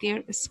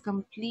 there is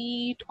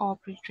complete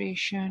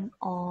obliteration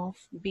of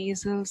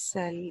basal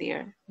cell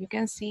layer. You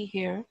can see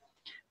here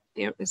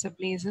there is a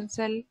basal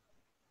cell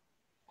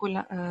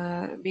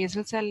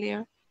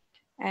layer,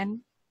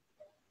 and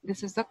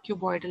this is the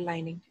cuboidal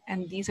lining,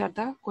 and these are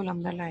the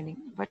columnar lining.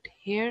 But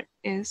here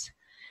is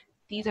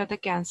these are the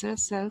cancer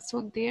cells,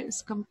 so there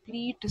is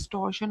complete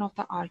distortion of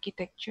the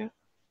architecture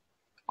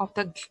of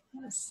the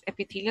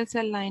epithelial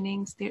cell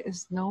linings. There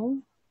is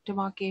no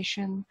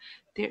demarcation.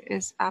 There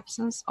is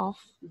absence of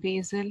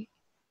basal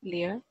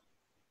layer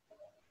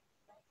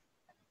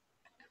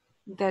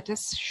that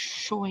is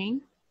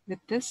showing with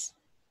this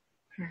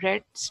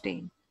red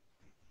stain.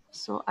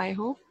 So I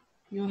hope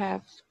you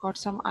have got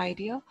some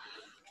idea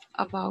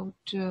about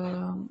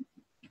the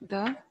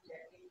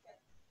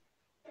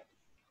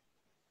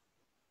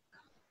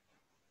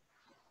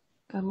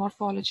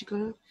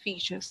morphological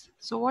features.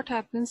 So what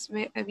happens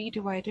where we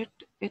divided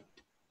it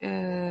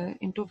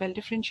into well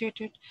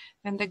differentiated,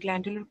 when the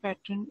glandular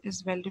pattern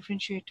is well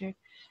differentiated,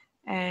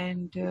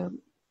 and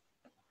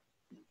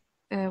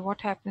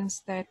what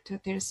happens that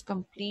there is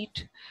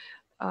complete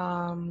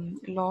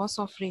loss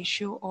of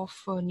ratio of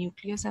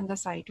nucleus and the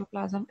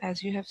cytoplasm,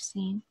 as you have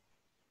seen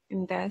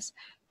in this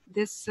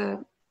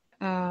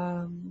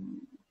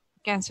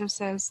cancer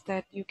cells,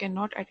 that you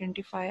cannot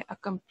identify a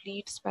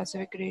complete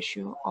specific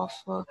ratio of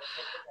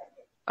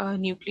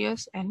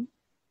nucleus and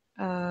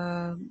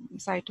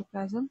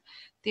cytoplasm.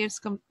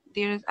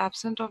 There is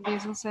absent of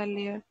basal cell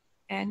layer,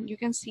 and you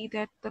can see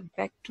that the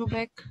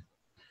back-to-back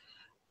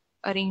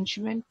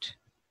arrangement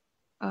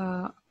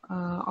uh,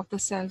 of the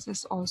cells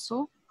is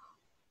also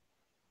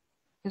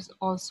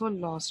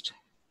lost,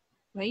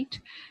 right?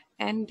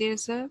 And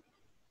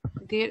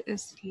there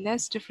is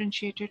less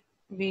differentiated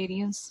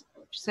variance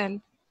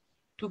cell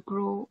to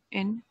grow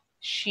in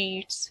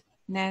sheets,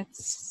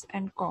 nets,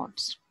 and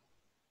cords.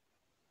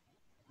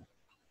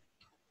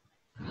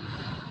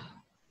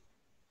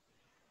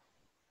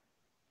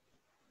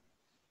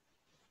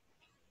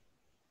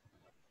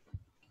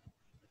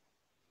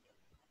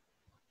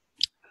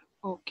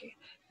 Okay,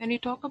 when we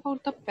talk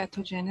about the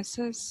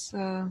pathogenesis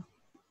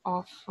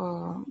of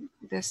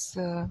this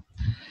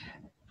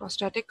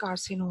prostatic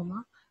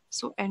carcinoma,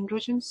 so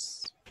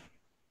androgens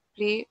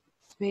play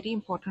very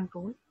important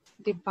role.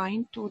 They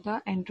bind to the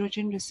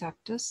androgen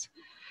receptors,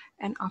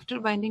 and after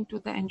binding to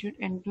the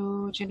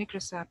androgenic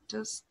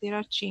receptors, there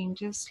are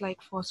changes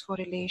like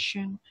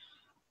phosphorylation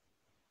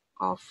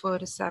of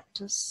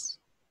receptors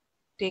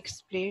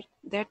takes place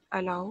that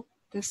allow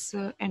this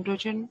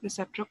androgen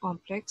receptor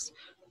complex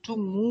to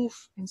move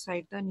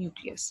inside the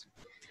nucleus.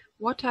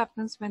 What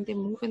happens when they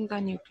move in the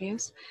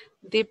nucleus?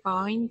 They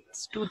bind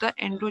to the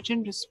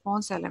androgen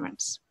response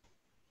elements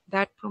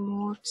that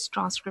promotes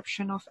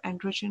transcription of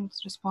androgen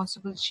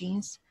responsible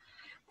genes,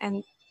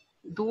 and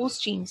those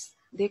genes,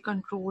 they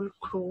control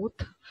growth,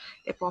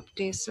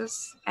 apoptosis,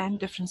 and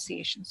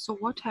differentiation. So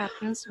what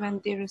happens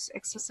when there is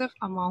excessive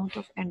amount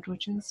of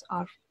androgens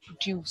are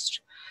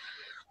produced?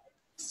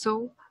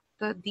 So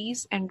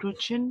these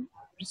androgen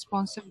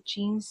responsive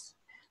genes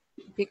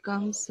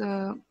becomes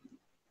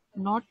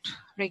not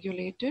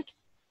regulated,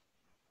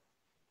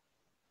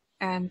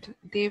 and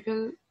they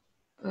will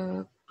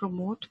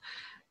promote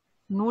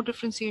no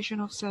differentiation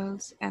of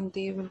cells, and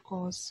they will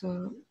cause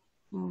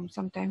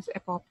sometimes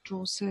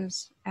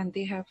apoptosis, and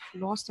they have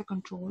lost the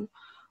control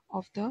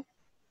of the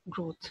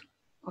growth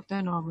of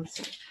the normal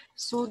cell.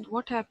 So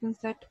what happens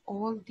that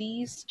all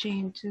these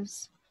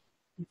changes,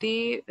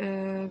 they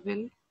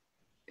will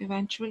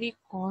eventually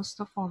cause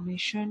the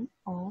formation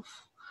of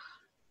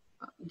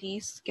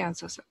these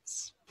cancer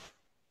cells.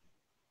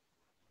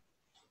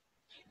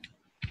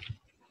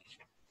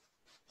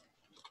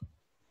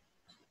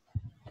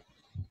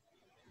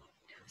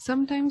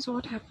 Sometimes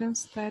what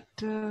happens that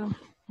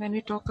when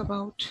we talk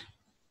about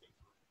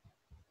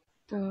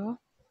the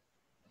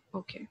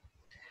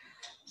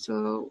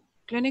so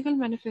clinical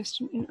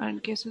manifestation in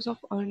cases of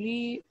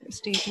early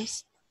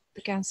stages,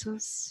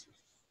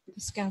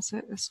 this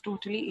cancer is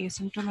totally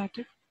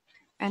asymptomatic,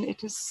 and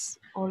it is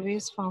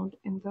always found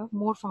in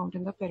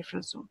the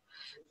peripheral zone.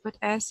 But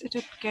as it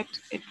gets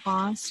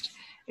advanced,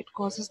 it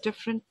causes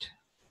different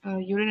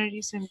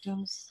urinary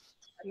symptoms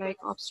like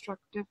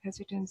obstructive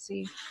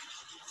hesitancy,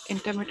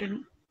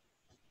 intermittent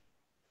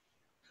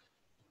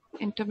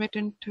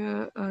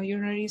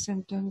urinary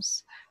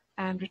symptoms,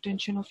 and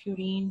retention of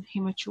urine,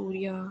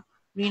 hematuria,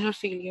 renal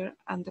failure,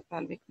 and the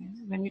pelvic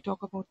vein. When we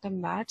talk about the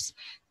mats,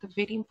 the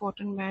very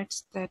important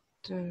mats that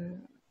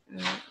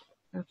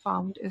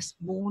found is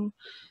bone,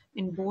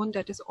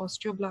 that is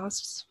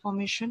osteoblasts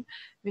formation,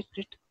 which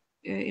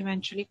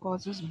eventually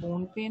causes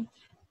bone pain.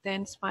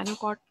 Then spinal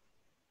cord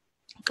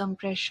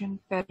compression,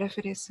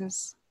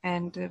 parapheresis,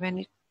 and when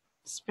it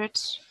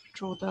spreads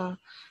through the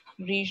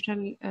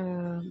regional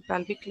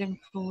pelvic lymph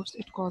nodes,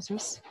 it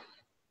causes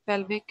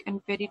pelvic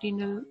and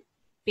perineal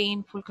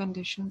painful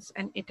conditions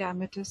and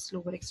edematous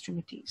lower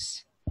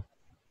extremities.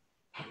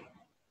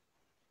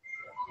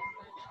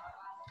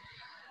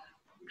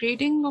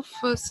 Grading of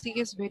C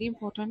is very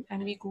important,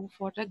 and we go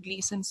for the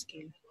Gleason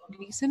scale.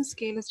 Gleason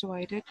scale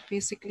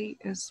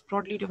is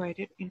broadly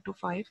divided into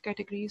 5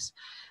 categories,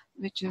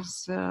 which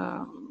is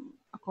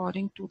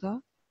according to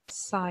the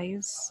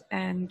size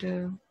and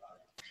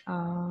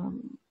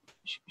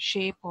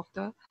shape of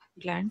the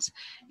glands.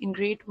 In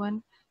grade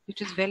 1,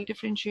 which is well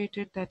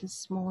differentiated, that is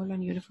small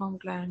and uniform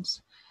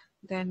glands.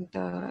 Then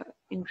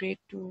in grade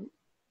 2,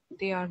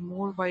 they are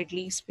more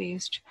widely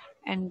spaced,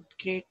 and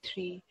grade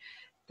 3,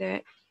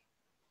 there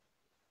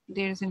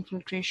is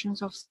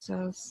infiltrations of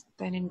cells.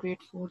 Then in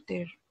grade 4,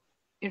 there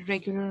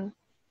irregular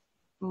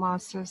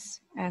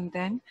masses, and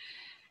then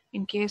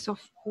in case of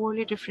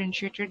poorly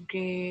differentiated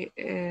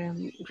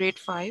grade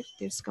 5,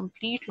 there's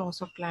complete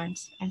loss of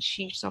glands and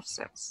sheets of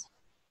cells.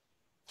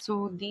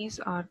 So these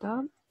are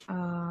the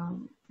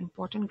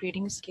important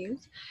grading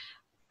scales.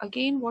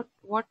 Again, what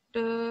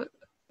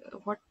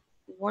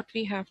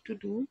we have to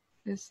do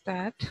is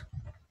that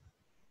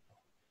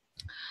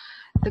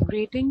the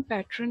grading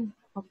pattern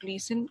of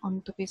Gleason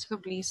on the basis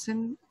of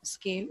Gleason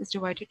scale is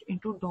divided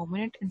into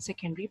dominant and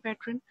secondary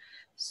pattern.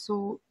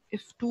 So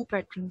if two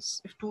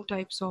types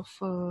of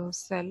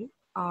cell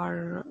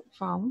are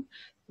found,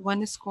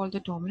 one is called the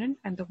dominant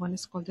and the one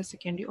is called the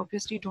secondary.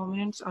 Obviously,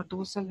 dominants are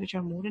those cells which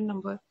are more in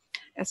number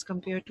as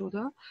compared to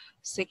the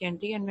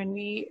secondary. And when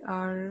we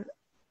are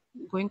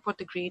going for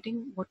the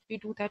grading, what we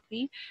do that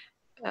we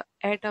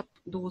add up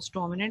those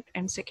dominant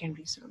and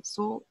secondary cells.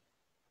 So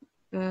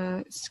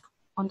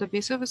on the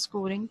basis of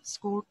scoring,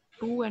 score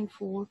 2 and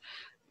 4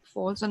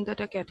 falls under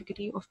the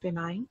category of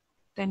benign.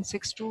 Then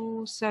 6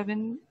 to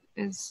 7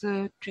 is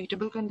a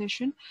treatable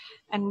condition,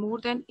 and more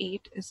than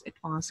 8 is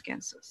advanced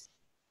cancers.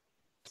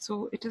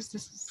 So it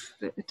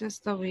is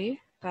the way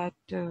that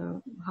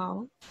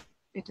how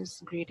it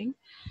is grading.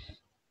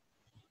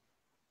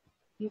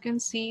 You can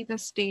see the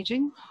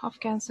staging of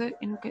cancer.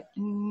 In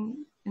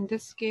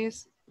this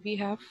case, we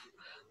have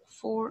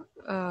 4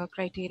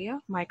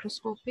 criteria: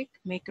 microscopic,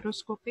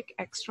 macroscopic,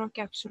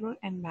 extracapsular,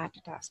 and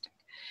metastatic.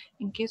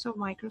 In case of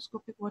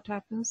microscopic, what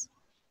happens?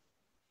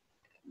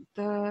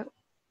 The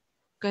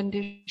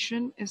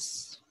condition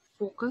is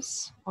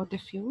focus or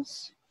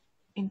diffuse.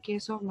 In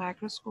case of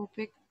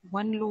macroscopic,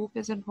 one lobe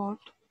is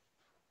involved,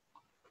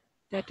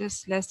 that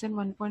is less than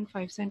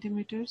 1.5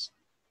 centimeters,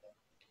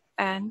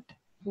 and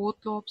both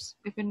lobes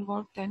if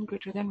involved, then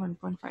greater than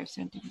 1.5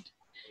 centimeter.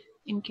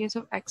 In case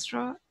of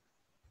extra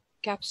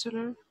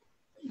capsular,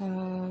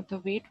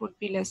 the weight would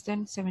be less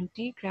than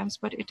 70 grams,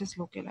 but it is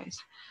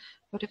localized.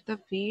 But if the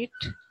weight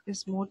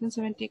is more than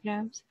 70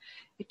 grams,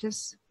 it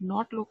is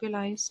not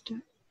localized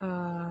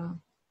uh,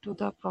 to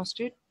the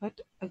prostate, but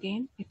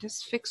again, it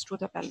is fixed to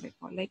the pelvic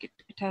wall, like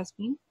it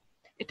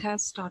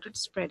has started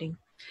spreading.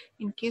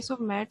 In case of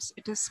MATS,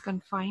 it is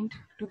confined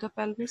to the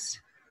pelvis,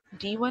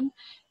 D1,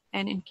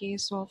 and in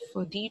case of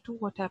D2,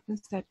 what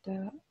happens that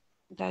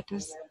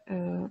is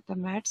the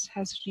MATS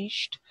has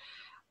reached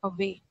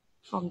away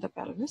from the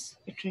pelvis,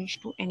 it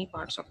reached to any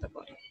parts of the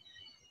body.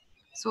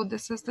 So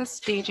this is the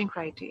staging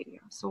criteria.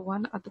 So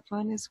other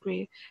one is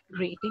grading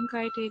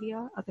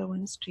criteria, other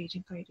one is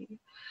staging criteria.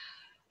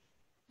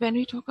 When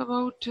we talk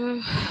about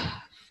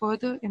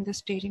further in the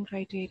staging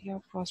criteria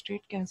of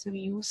prostate cancer, we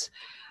use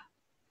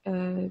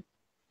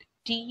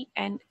T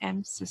and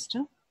M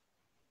system.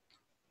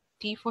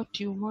 T for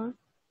tumor,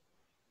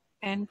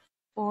 N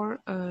for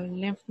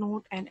lymph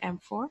node, and M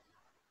for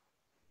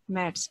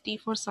MATS. T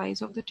for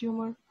size of the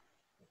tumor,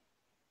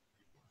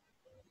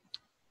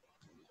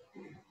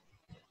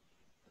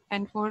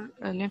 N for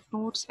lymph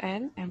nodes,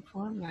 and M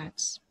for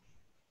MATS.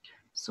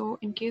 So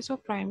in case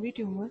of primary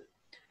tumor,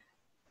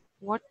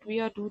 what we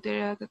are do,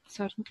 there are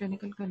certain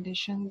clinical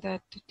conditions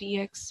that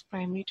TX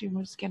primary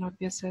tumors cannot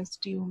be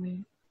assessed.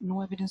 TUMA,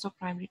 no evidence of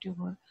primary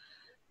tumor.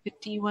 With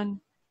T1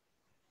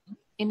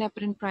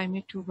 inapparent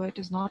primary tumor, it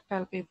is not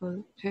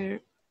palpable. For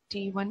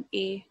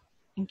T1A,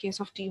 in case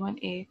of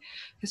T1A,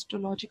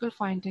 histological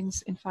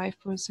findings in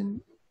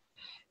 5%,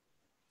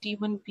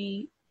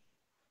 T1B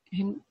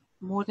in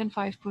more than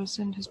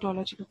 5%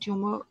 histological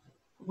tumor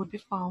would be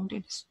found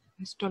in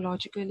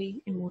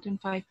histologically in more than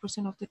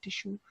 5% of the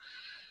tissue.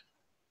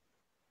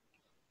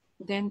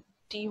 Then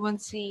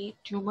T1C,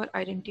 tumor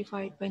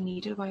identified by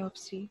needle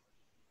biopsy.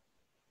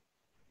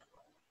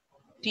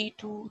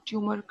 T2,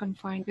 tumor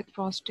confined with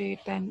prostate,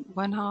 then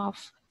one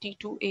half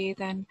T2A,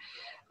 then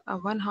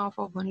one half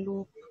of one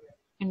loop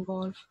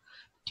involved.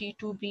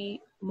 T2B,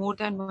 more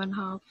than one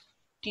half.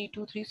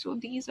 T23. So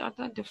these are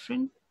the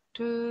different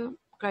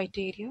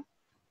criteria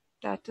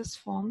that is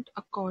formed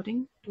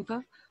according to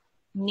the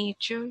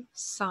nature,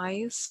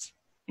 size,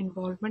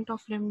 involvement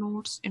of lymph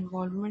nodes,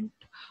 involvement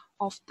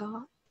of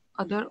the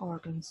other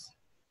organs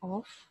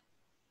of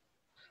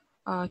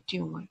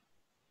tumor.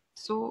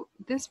 So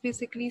this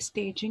basically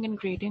staging and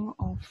grading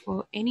of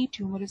any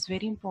tumor is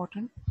very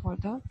important for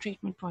the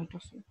treatment point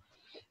of view,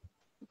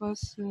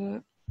 because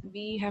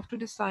we have to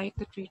decide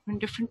the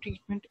different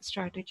treatment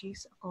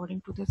strategies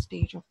according to the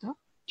stage of the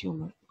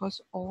tumor,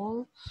 because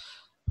all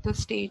the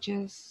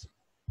stages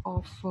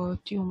of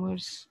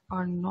tumors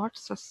are not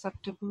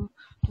susceptible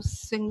to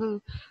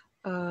single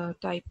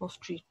type of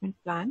treatment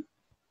plan.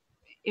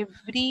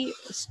 Every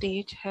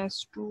stage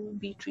has to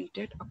be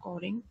treated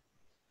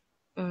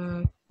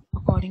uh,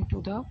 according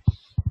to the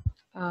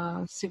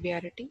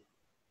severity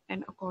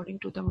and according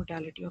to the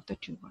modality of the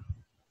tumor.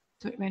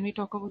 So when we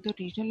talk about the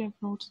regional lymph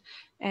nodes,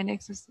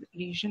 NX is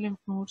regional lymph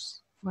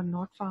nodes were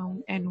not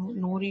found, and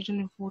no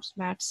regional lymph nodes,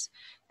 MATS,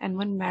 and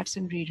one MATS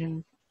in regional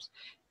lymph nodes.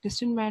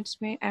 Distant MATS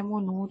में MO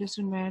no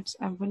distant MATS,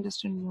 M1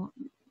 distant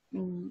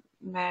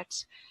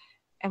MATS,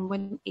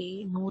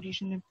 M1A no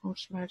regional lymph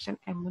nodes MATS, and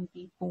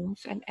M1B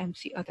bones, and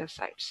MC other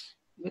sites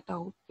with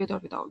or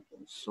without bones.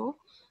 So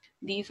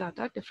these are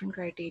the different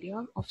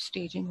criteria of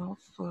staging of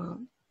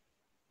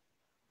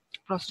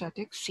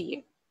prostatic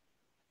CA.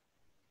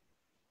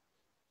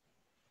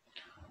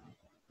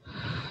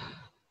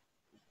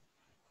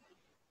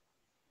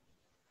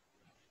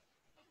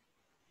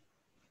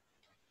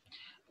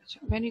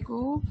 When we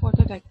go for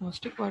the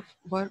diagnostic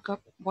workup,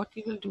 what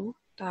we will do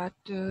that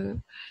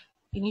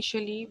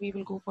initially we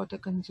will go for the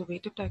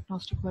conservative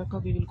diagnostic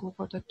workup. We will go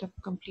for the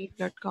complete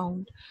blood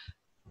count,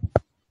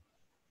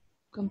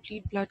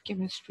 complete blood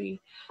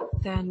chemistry.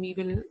 Then we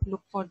will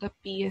look for the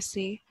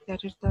PSA,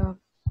 that is the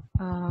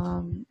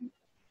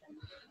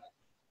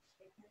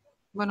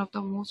one of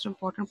the most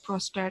important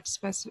prostate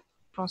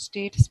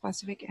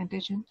specific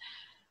antigen.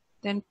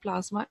 Then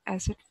plasma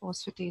acid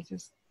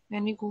phosphatases.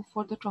 When we go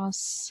for the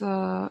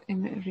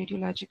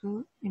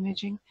radiological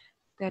imaging,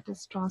 that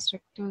is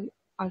transrectal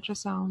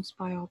ultrasounds,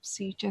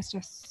 biopsy, chest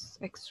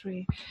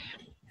X-ray,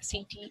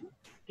 CT,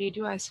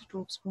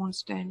 radioisotopes, bone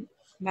scan,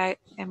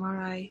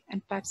 MRI,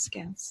 and PET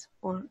scans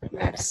or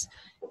PETs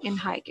in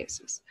high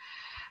cases.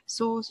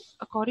 So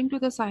according to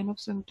the sign of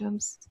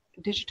symptoms,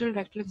 digital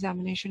rectal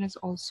examination is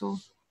also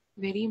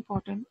very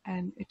important,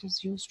 and it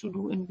is used to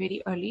do in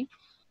very early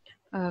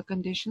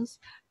conditions,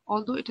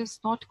 although it is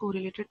not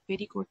correlated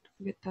very good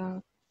with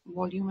the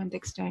volume and the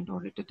extent or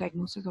the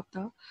diagnosis of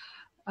the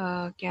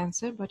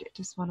cancer, but it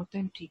is one of the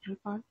integral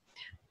part.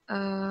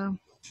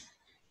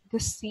 The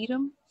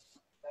serum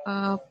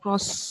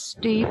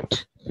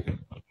prostate,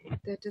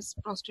 that is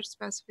prostate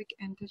specific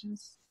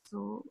antigens.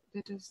 So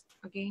that is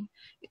again,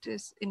 it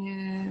is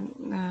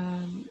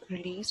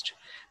released.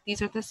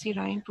 These are the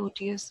serine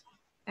protease,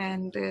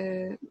 and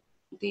they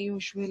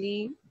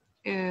usually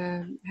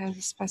has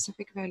a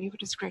specific value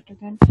which is greater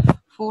than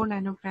 4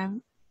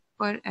 nanogram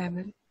per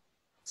ml.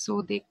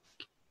 So they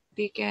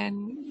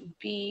can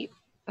be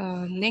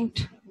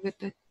linked with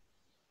the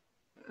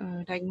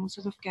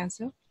diagnosis of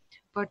cancer,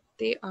 but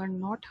they are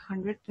not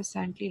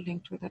 100%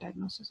 linked with the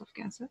diagnosis of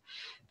cancer,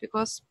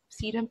 because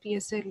serum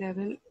PSA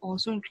level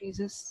also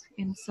increases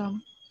in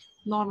some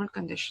normal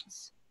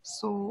conditions.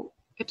 So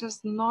it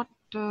is not,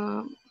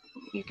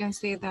 you can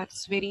say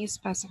that's very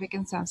specific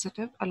and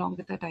sensitive along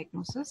with the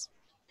diagnosis.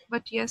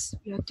 But yes,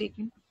 we are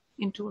taken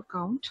into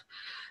account.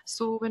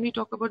 So when we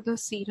talk about the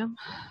serum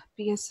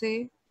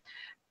PSA,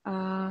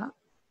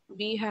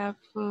 we have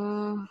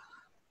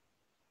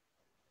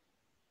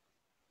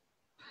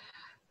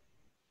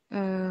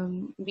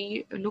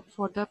we look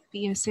for the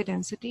PSA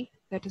density,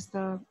 that is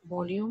the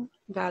volume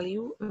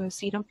value,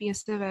 serum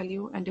PSA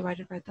value, and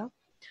divided by the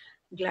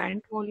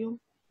gland volume.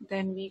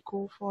 Then we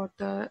go for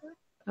the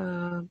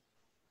uh,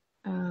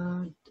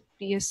 uh,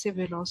 PSA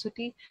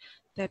velocity,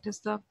 that is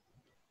the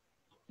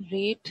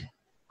rate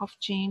of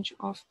change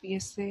of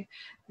PSA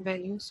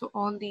value. So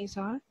all these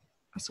are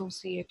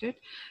associated.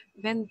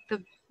 When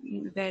the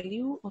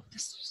value of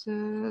this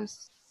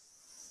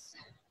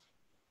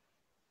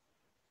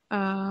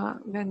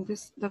when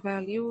the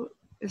value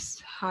is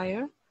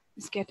higher,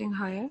 is getting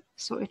higher,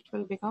 so it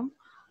will become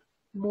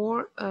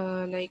more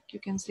like, you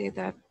can say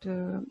that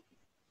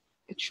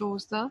it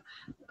shows the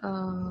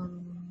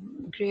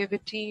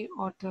gravity,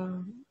 or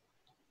the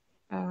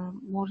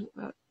more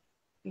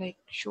like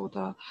show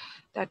the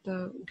that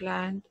the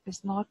gland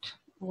is not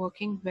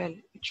working well.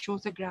 It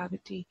shows the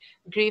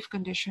grave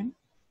condition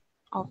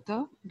of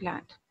the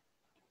gland.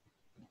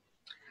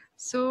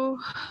 So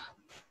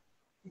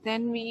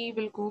then we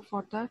will go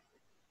for the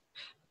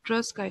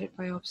trust guided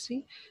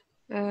biopsy.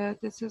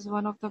 This is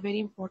one of the very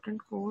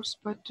important course,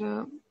 but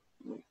the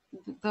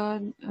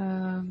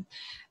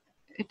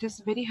it is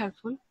very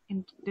helpful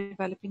in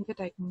developing the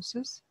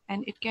diagnosis,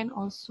 and it can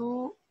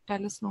also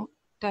tell us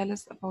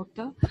about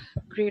the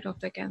grade of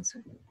the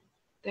cancer,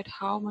 that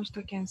how much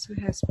the cancer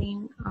has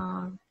been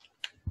uh,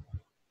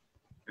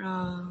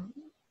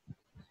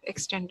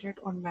 extended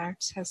or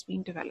mats has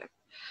been developed.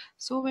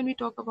 So when we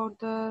talk about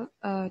the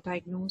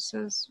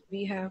diagnosis,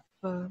 we have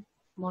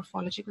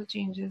morphological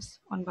changes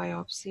on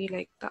biopsy,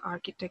 like the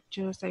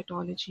architecture,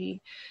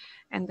 cytology,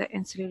 and the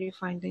ancillary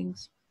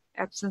findings,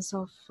 absence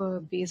of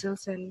basal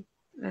cell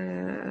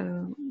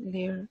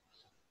layer,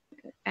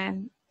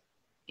 and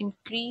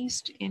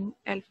increased in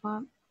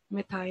alpha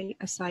methyl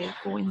acyl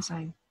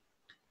coenzyme.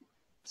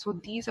 So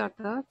these are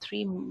the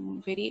three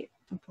very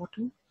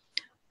important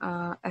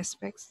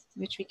aspects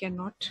which we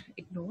cannot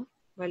ignore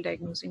while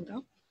diagnosing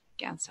the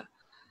cancer.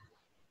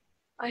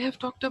 I have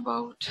talked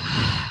about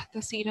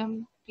the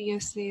serum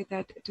PSA,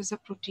 that it is a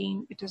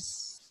protein. It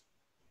is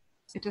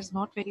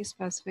not very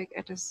specific.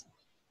 It is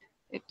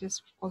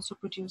also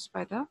produced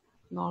by the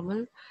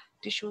normal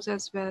tissues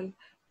as well,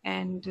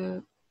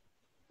 and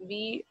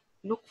we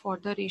look for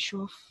the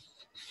ratio of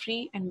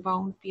free and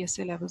bound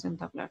PSA levels in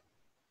the blood.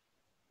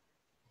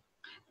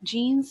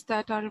 Genes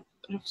that are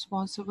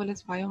responsible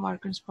as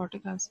biomarkers for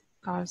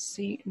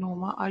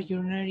carcinoma are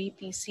urinary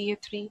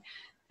PCA3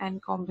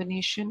 and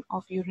combination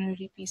of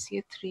urinary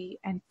PCA3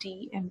 and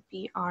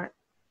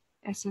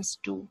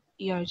TMPRSS2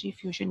 ERG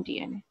fusion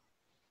DNA.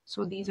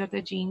 So these are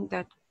the genes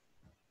that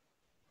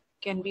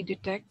can be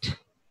detected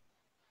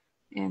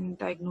in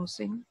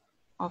diagnosing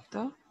of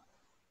the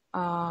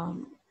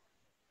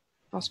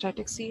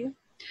prostatic CA.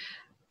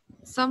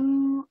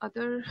 Some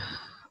other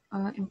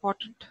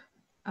important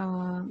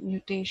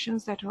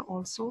mutations that are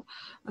also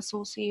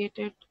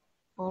associated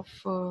of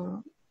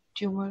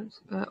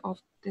tumors of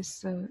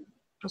this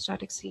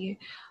prostatic CA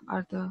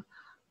are the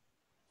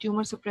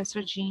tumor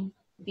suppressor gene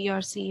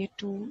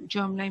BRCA2,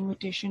 germline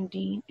mutation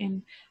gene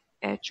in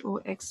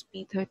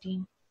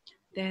HOXP13.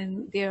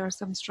 Then there are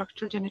some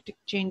structural genetic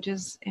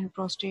changes in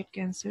prostate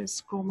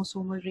cancers,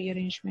 chromosomal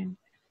rearrangement,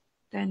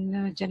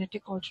 then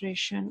genetic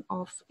alteration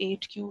of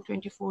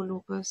 8q24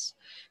 locus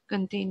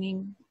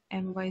containing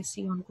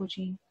MYC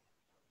oncogene,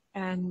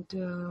 and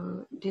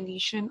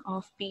deletion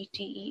of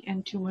PTE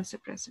and tumor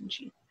suppressant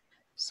gene.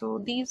 So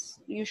these,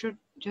 you should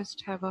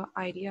just have an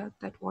idea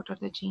that what are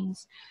the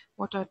genes,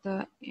 what are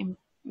the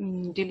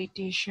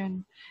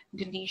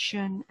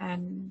deletion,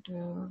 and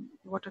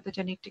what are the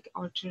genetic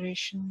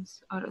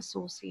alterations are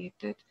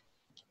associated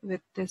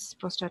with this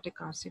prostatic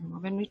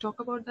carcinoma. When we talk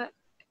about the,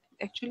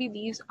 actually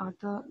these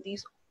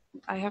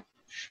I have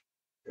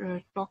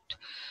talked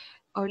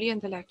earlier in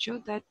the lecture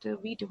that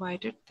we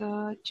divided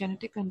the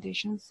genetic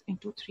conditions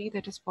into three,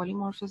 that is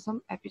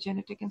polymorphism,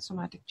 epigenetic, and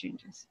somatic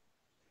changes.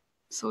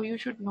 So you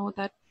should know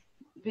that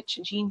which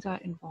genes are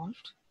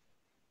involved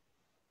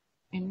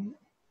in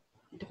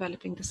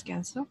developing this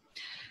cancer.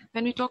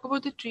 When we talk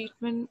about the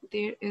treatment,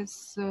 there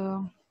is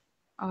a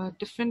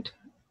different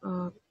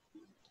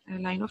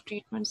line of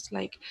treatments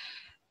like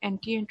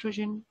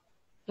anti-androgen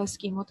plus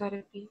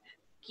chemotherapy.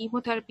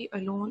 Chemotherapy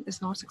alone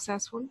is not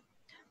successful,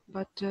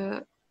 but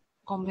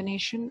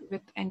combination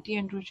with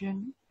anti-androgen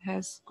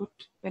has good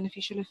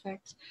beneficial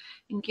effects.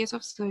 In case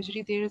of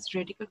surgery, there is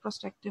radical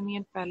prostatectomy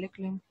and phallic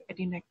lymph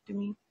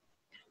adenectomy.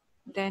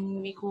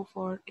 Then we go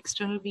for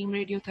external beam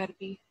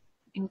radiotherapy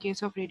in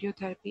case of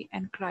radiotherapy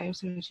and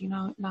cryosurgery.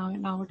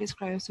 Nowadays,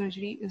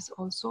 cryosurgery is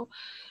also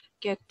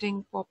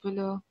getting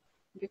popular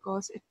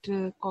because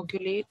it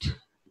coagulate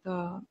the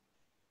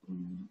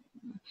um,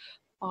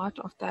 part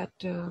of that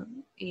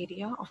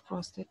area of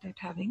prostate that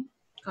having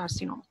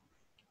carcinoma.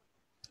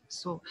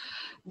 So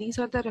these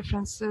are the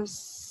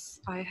references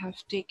I have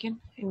taken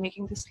in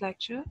making this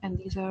lecture, and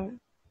these are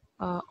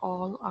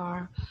all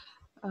our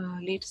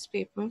latest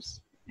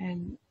papers.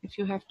 And if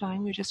you have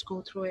time, you just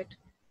go through it.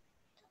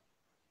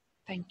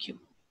 Thank you.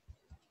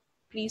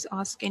 Please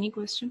ask any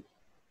question.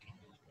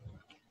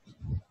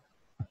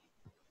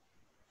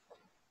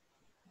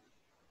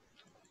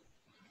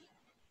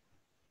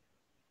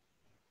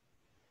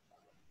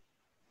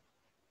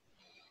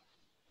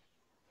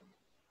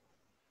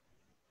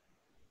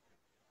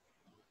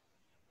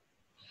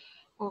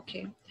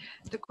 Okay.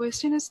 The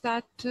question is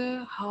that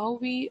how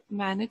we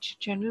manage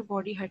general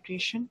body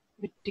hydration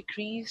with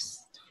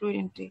decreased fluid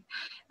intake.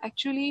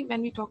 Actually,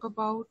 when we talk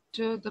about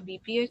the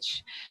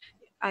BPH,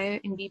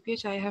 in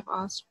BPH I have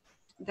asked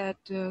that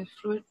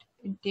fluid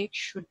intake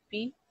should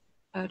be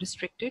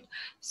restricted.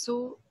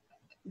 So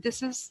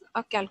this is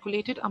a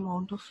calculated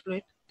amount of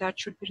fluid that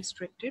should be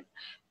restricted,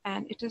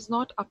 and it is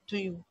not up to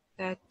you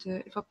that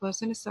if a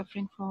person is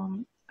suffering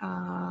from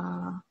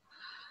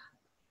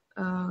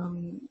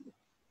um,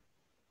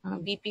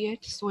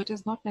 BPH, so it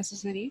is not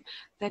necessary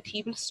that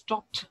he will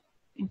stop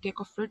intake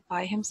of fluid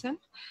by himself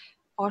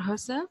or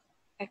herself.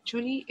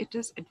 Actually, it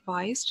is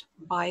advised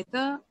by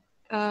the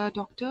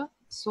doctor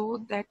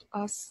so that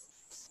a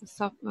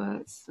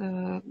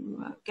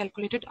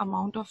calculated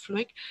amount of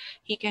fluid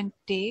he can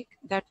take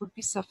that would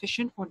be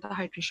sufficient for the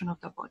hydration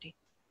of the body.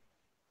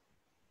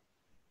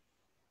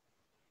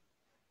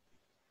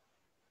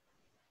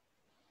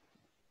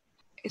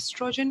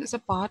 Estrogen is a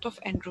part of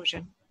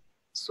androgen,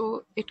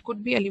 so it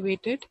could be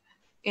elevated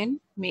in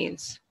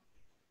males.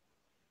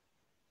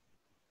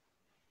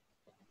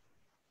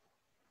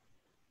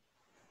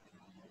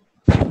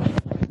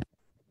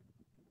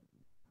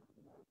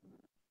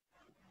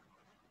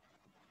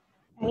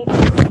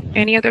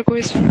 Any other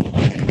question?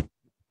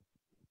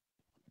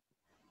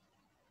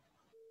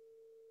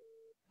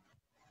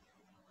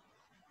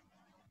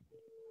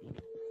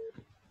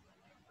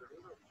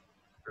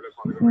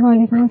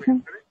 वालेकुम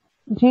अस्सलाम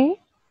जी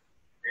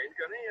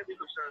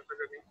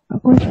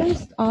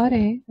questions आ रहे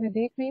हैं, मैं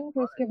देख रही हूँ,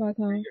 फिर उसके बाद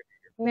हाँ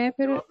मैं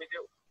फिर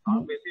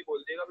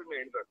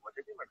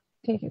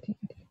ठीक है ठीक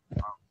है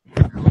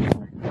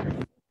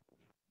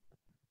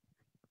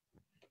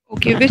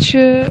Okay, which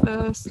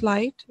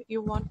slide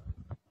you want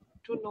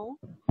to know?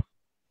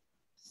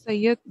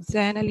 Sayyid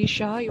Zain Ali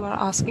Shah, you are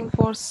asking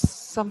for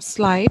some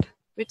slide.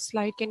 Which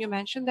slide? Can you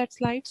mention that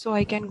slide so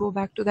I can go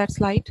back to that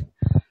slide?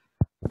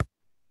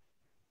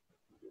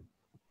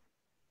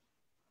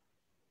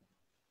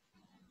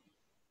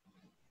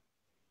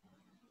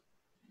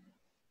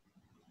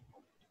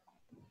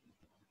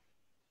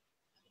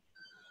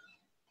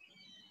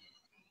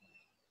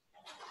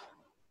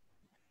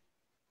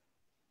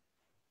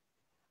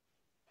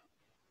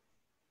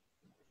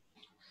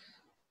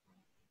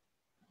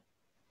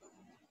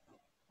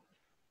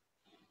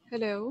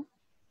 Hello.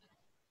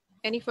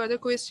 Any further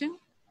question?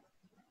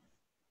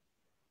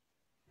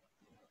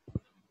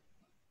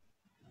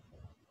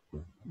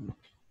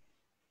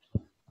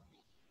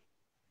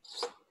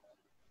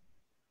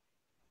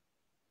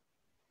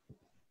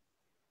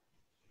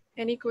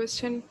 Any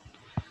question?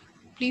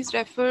 Please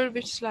refer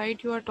which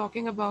slide you are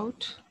talking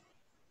about.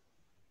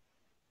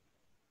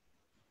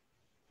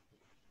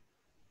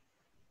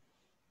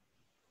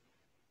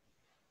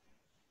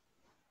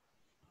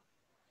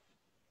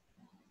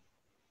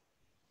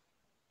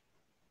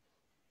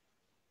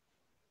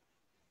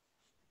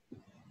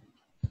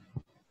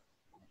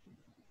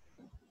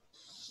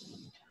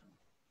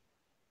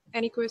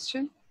 Any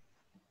question?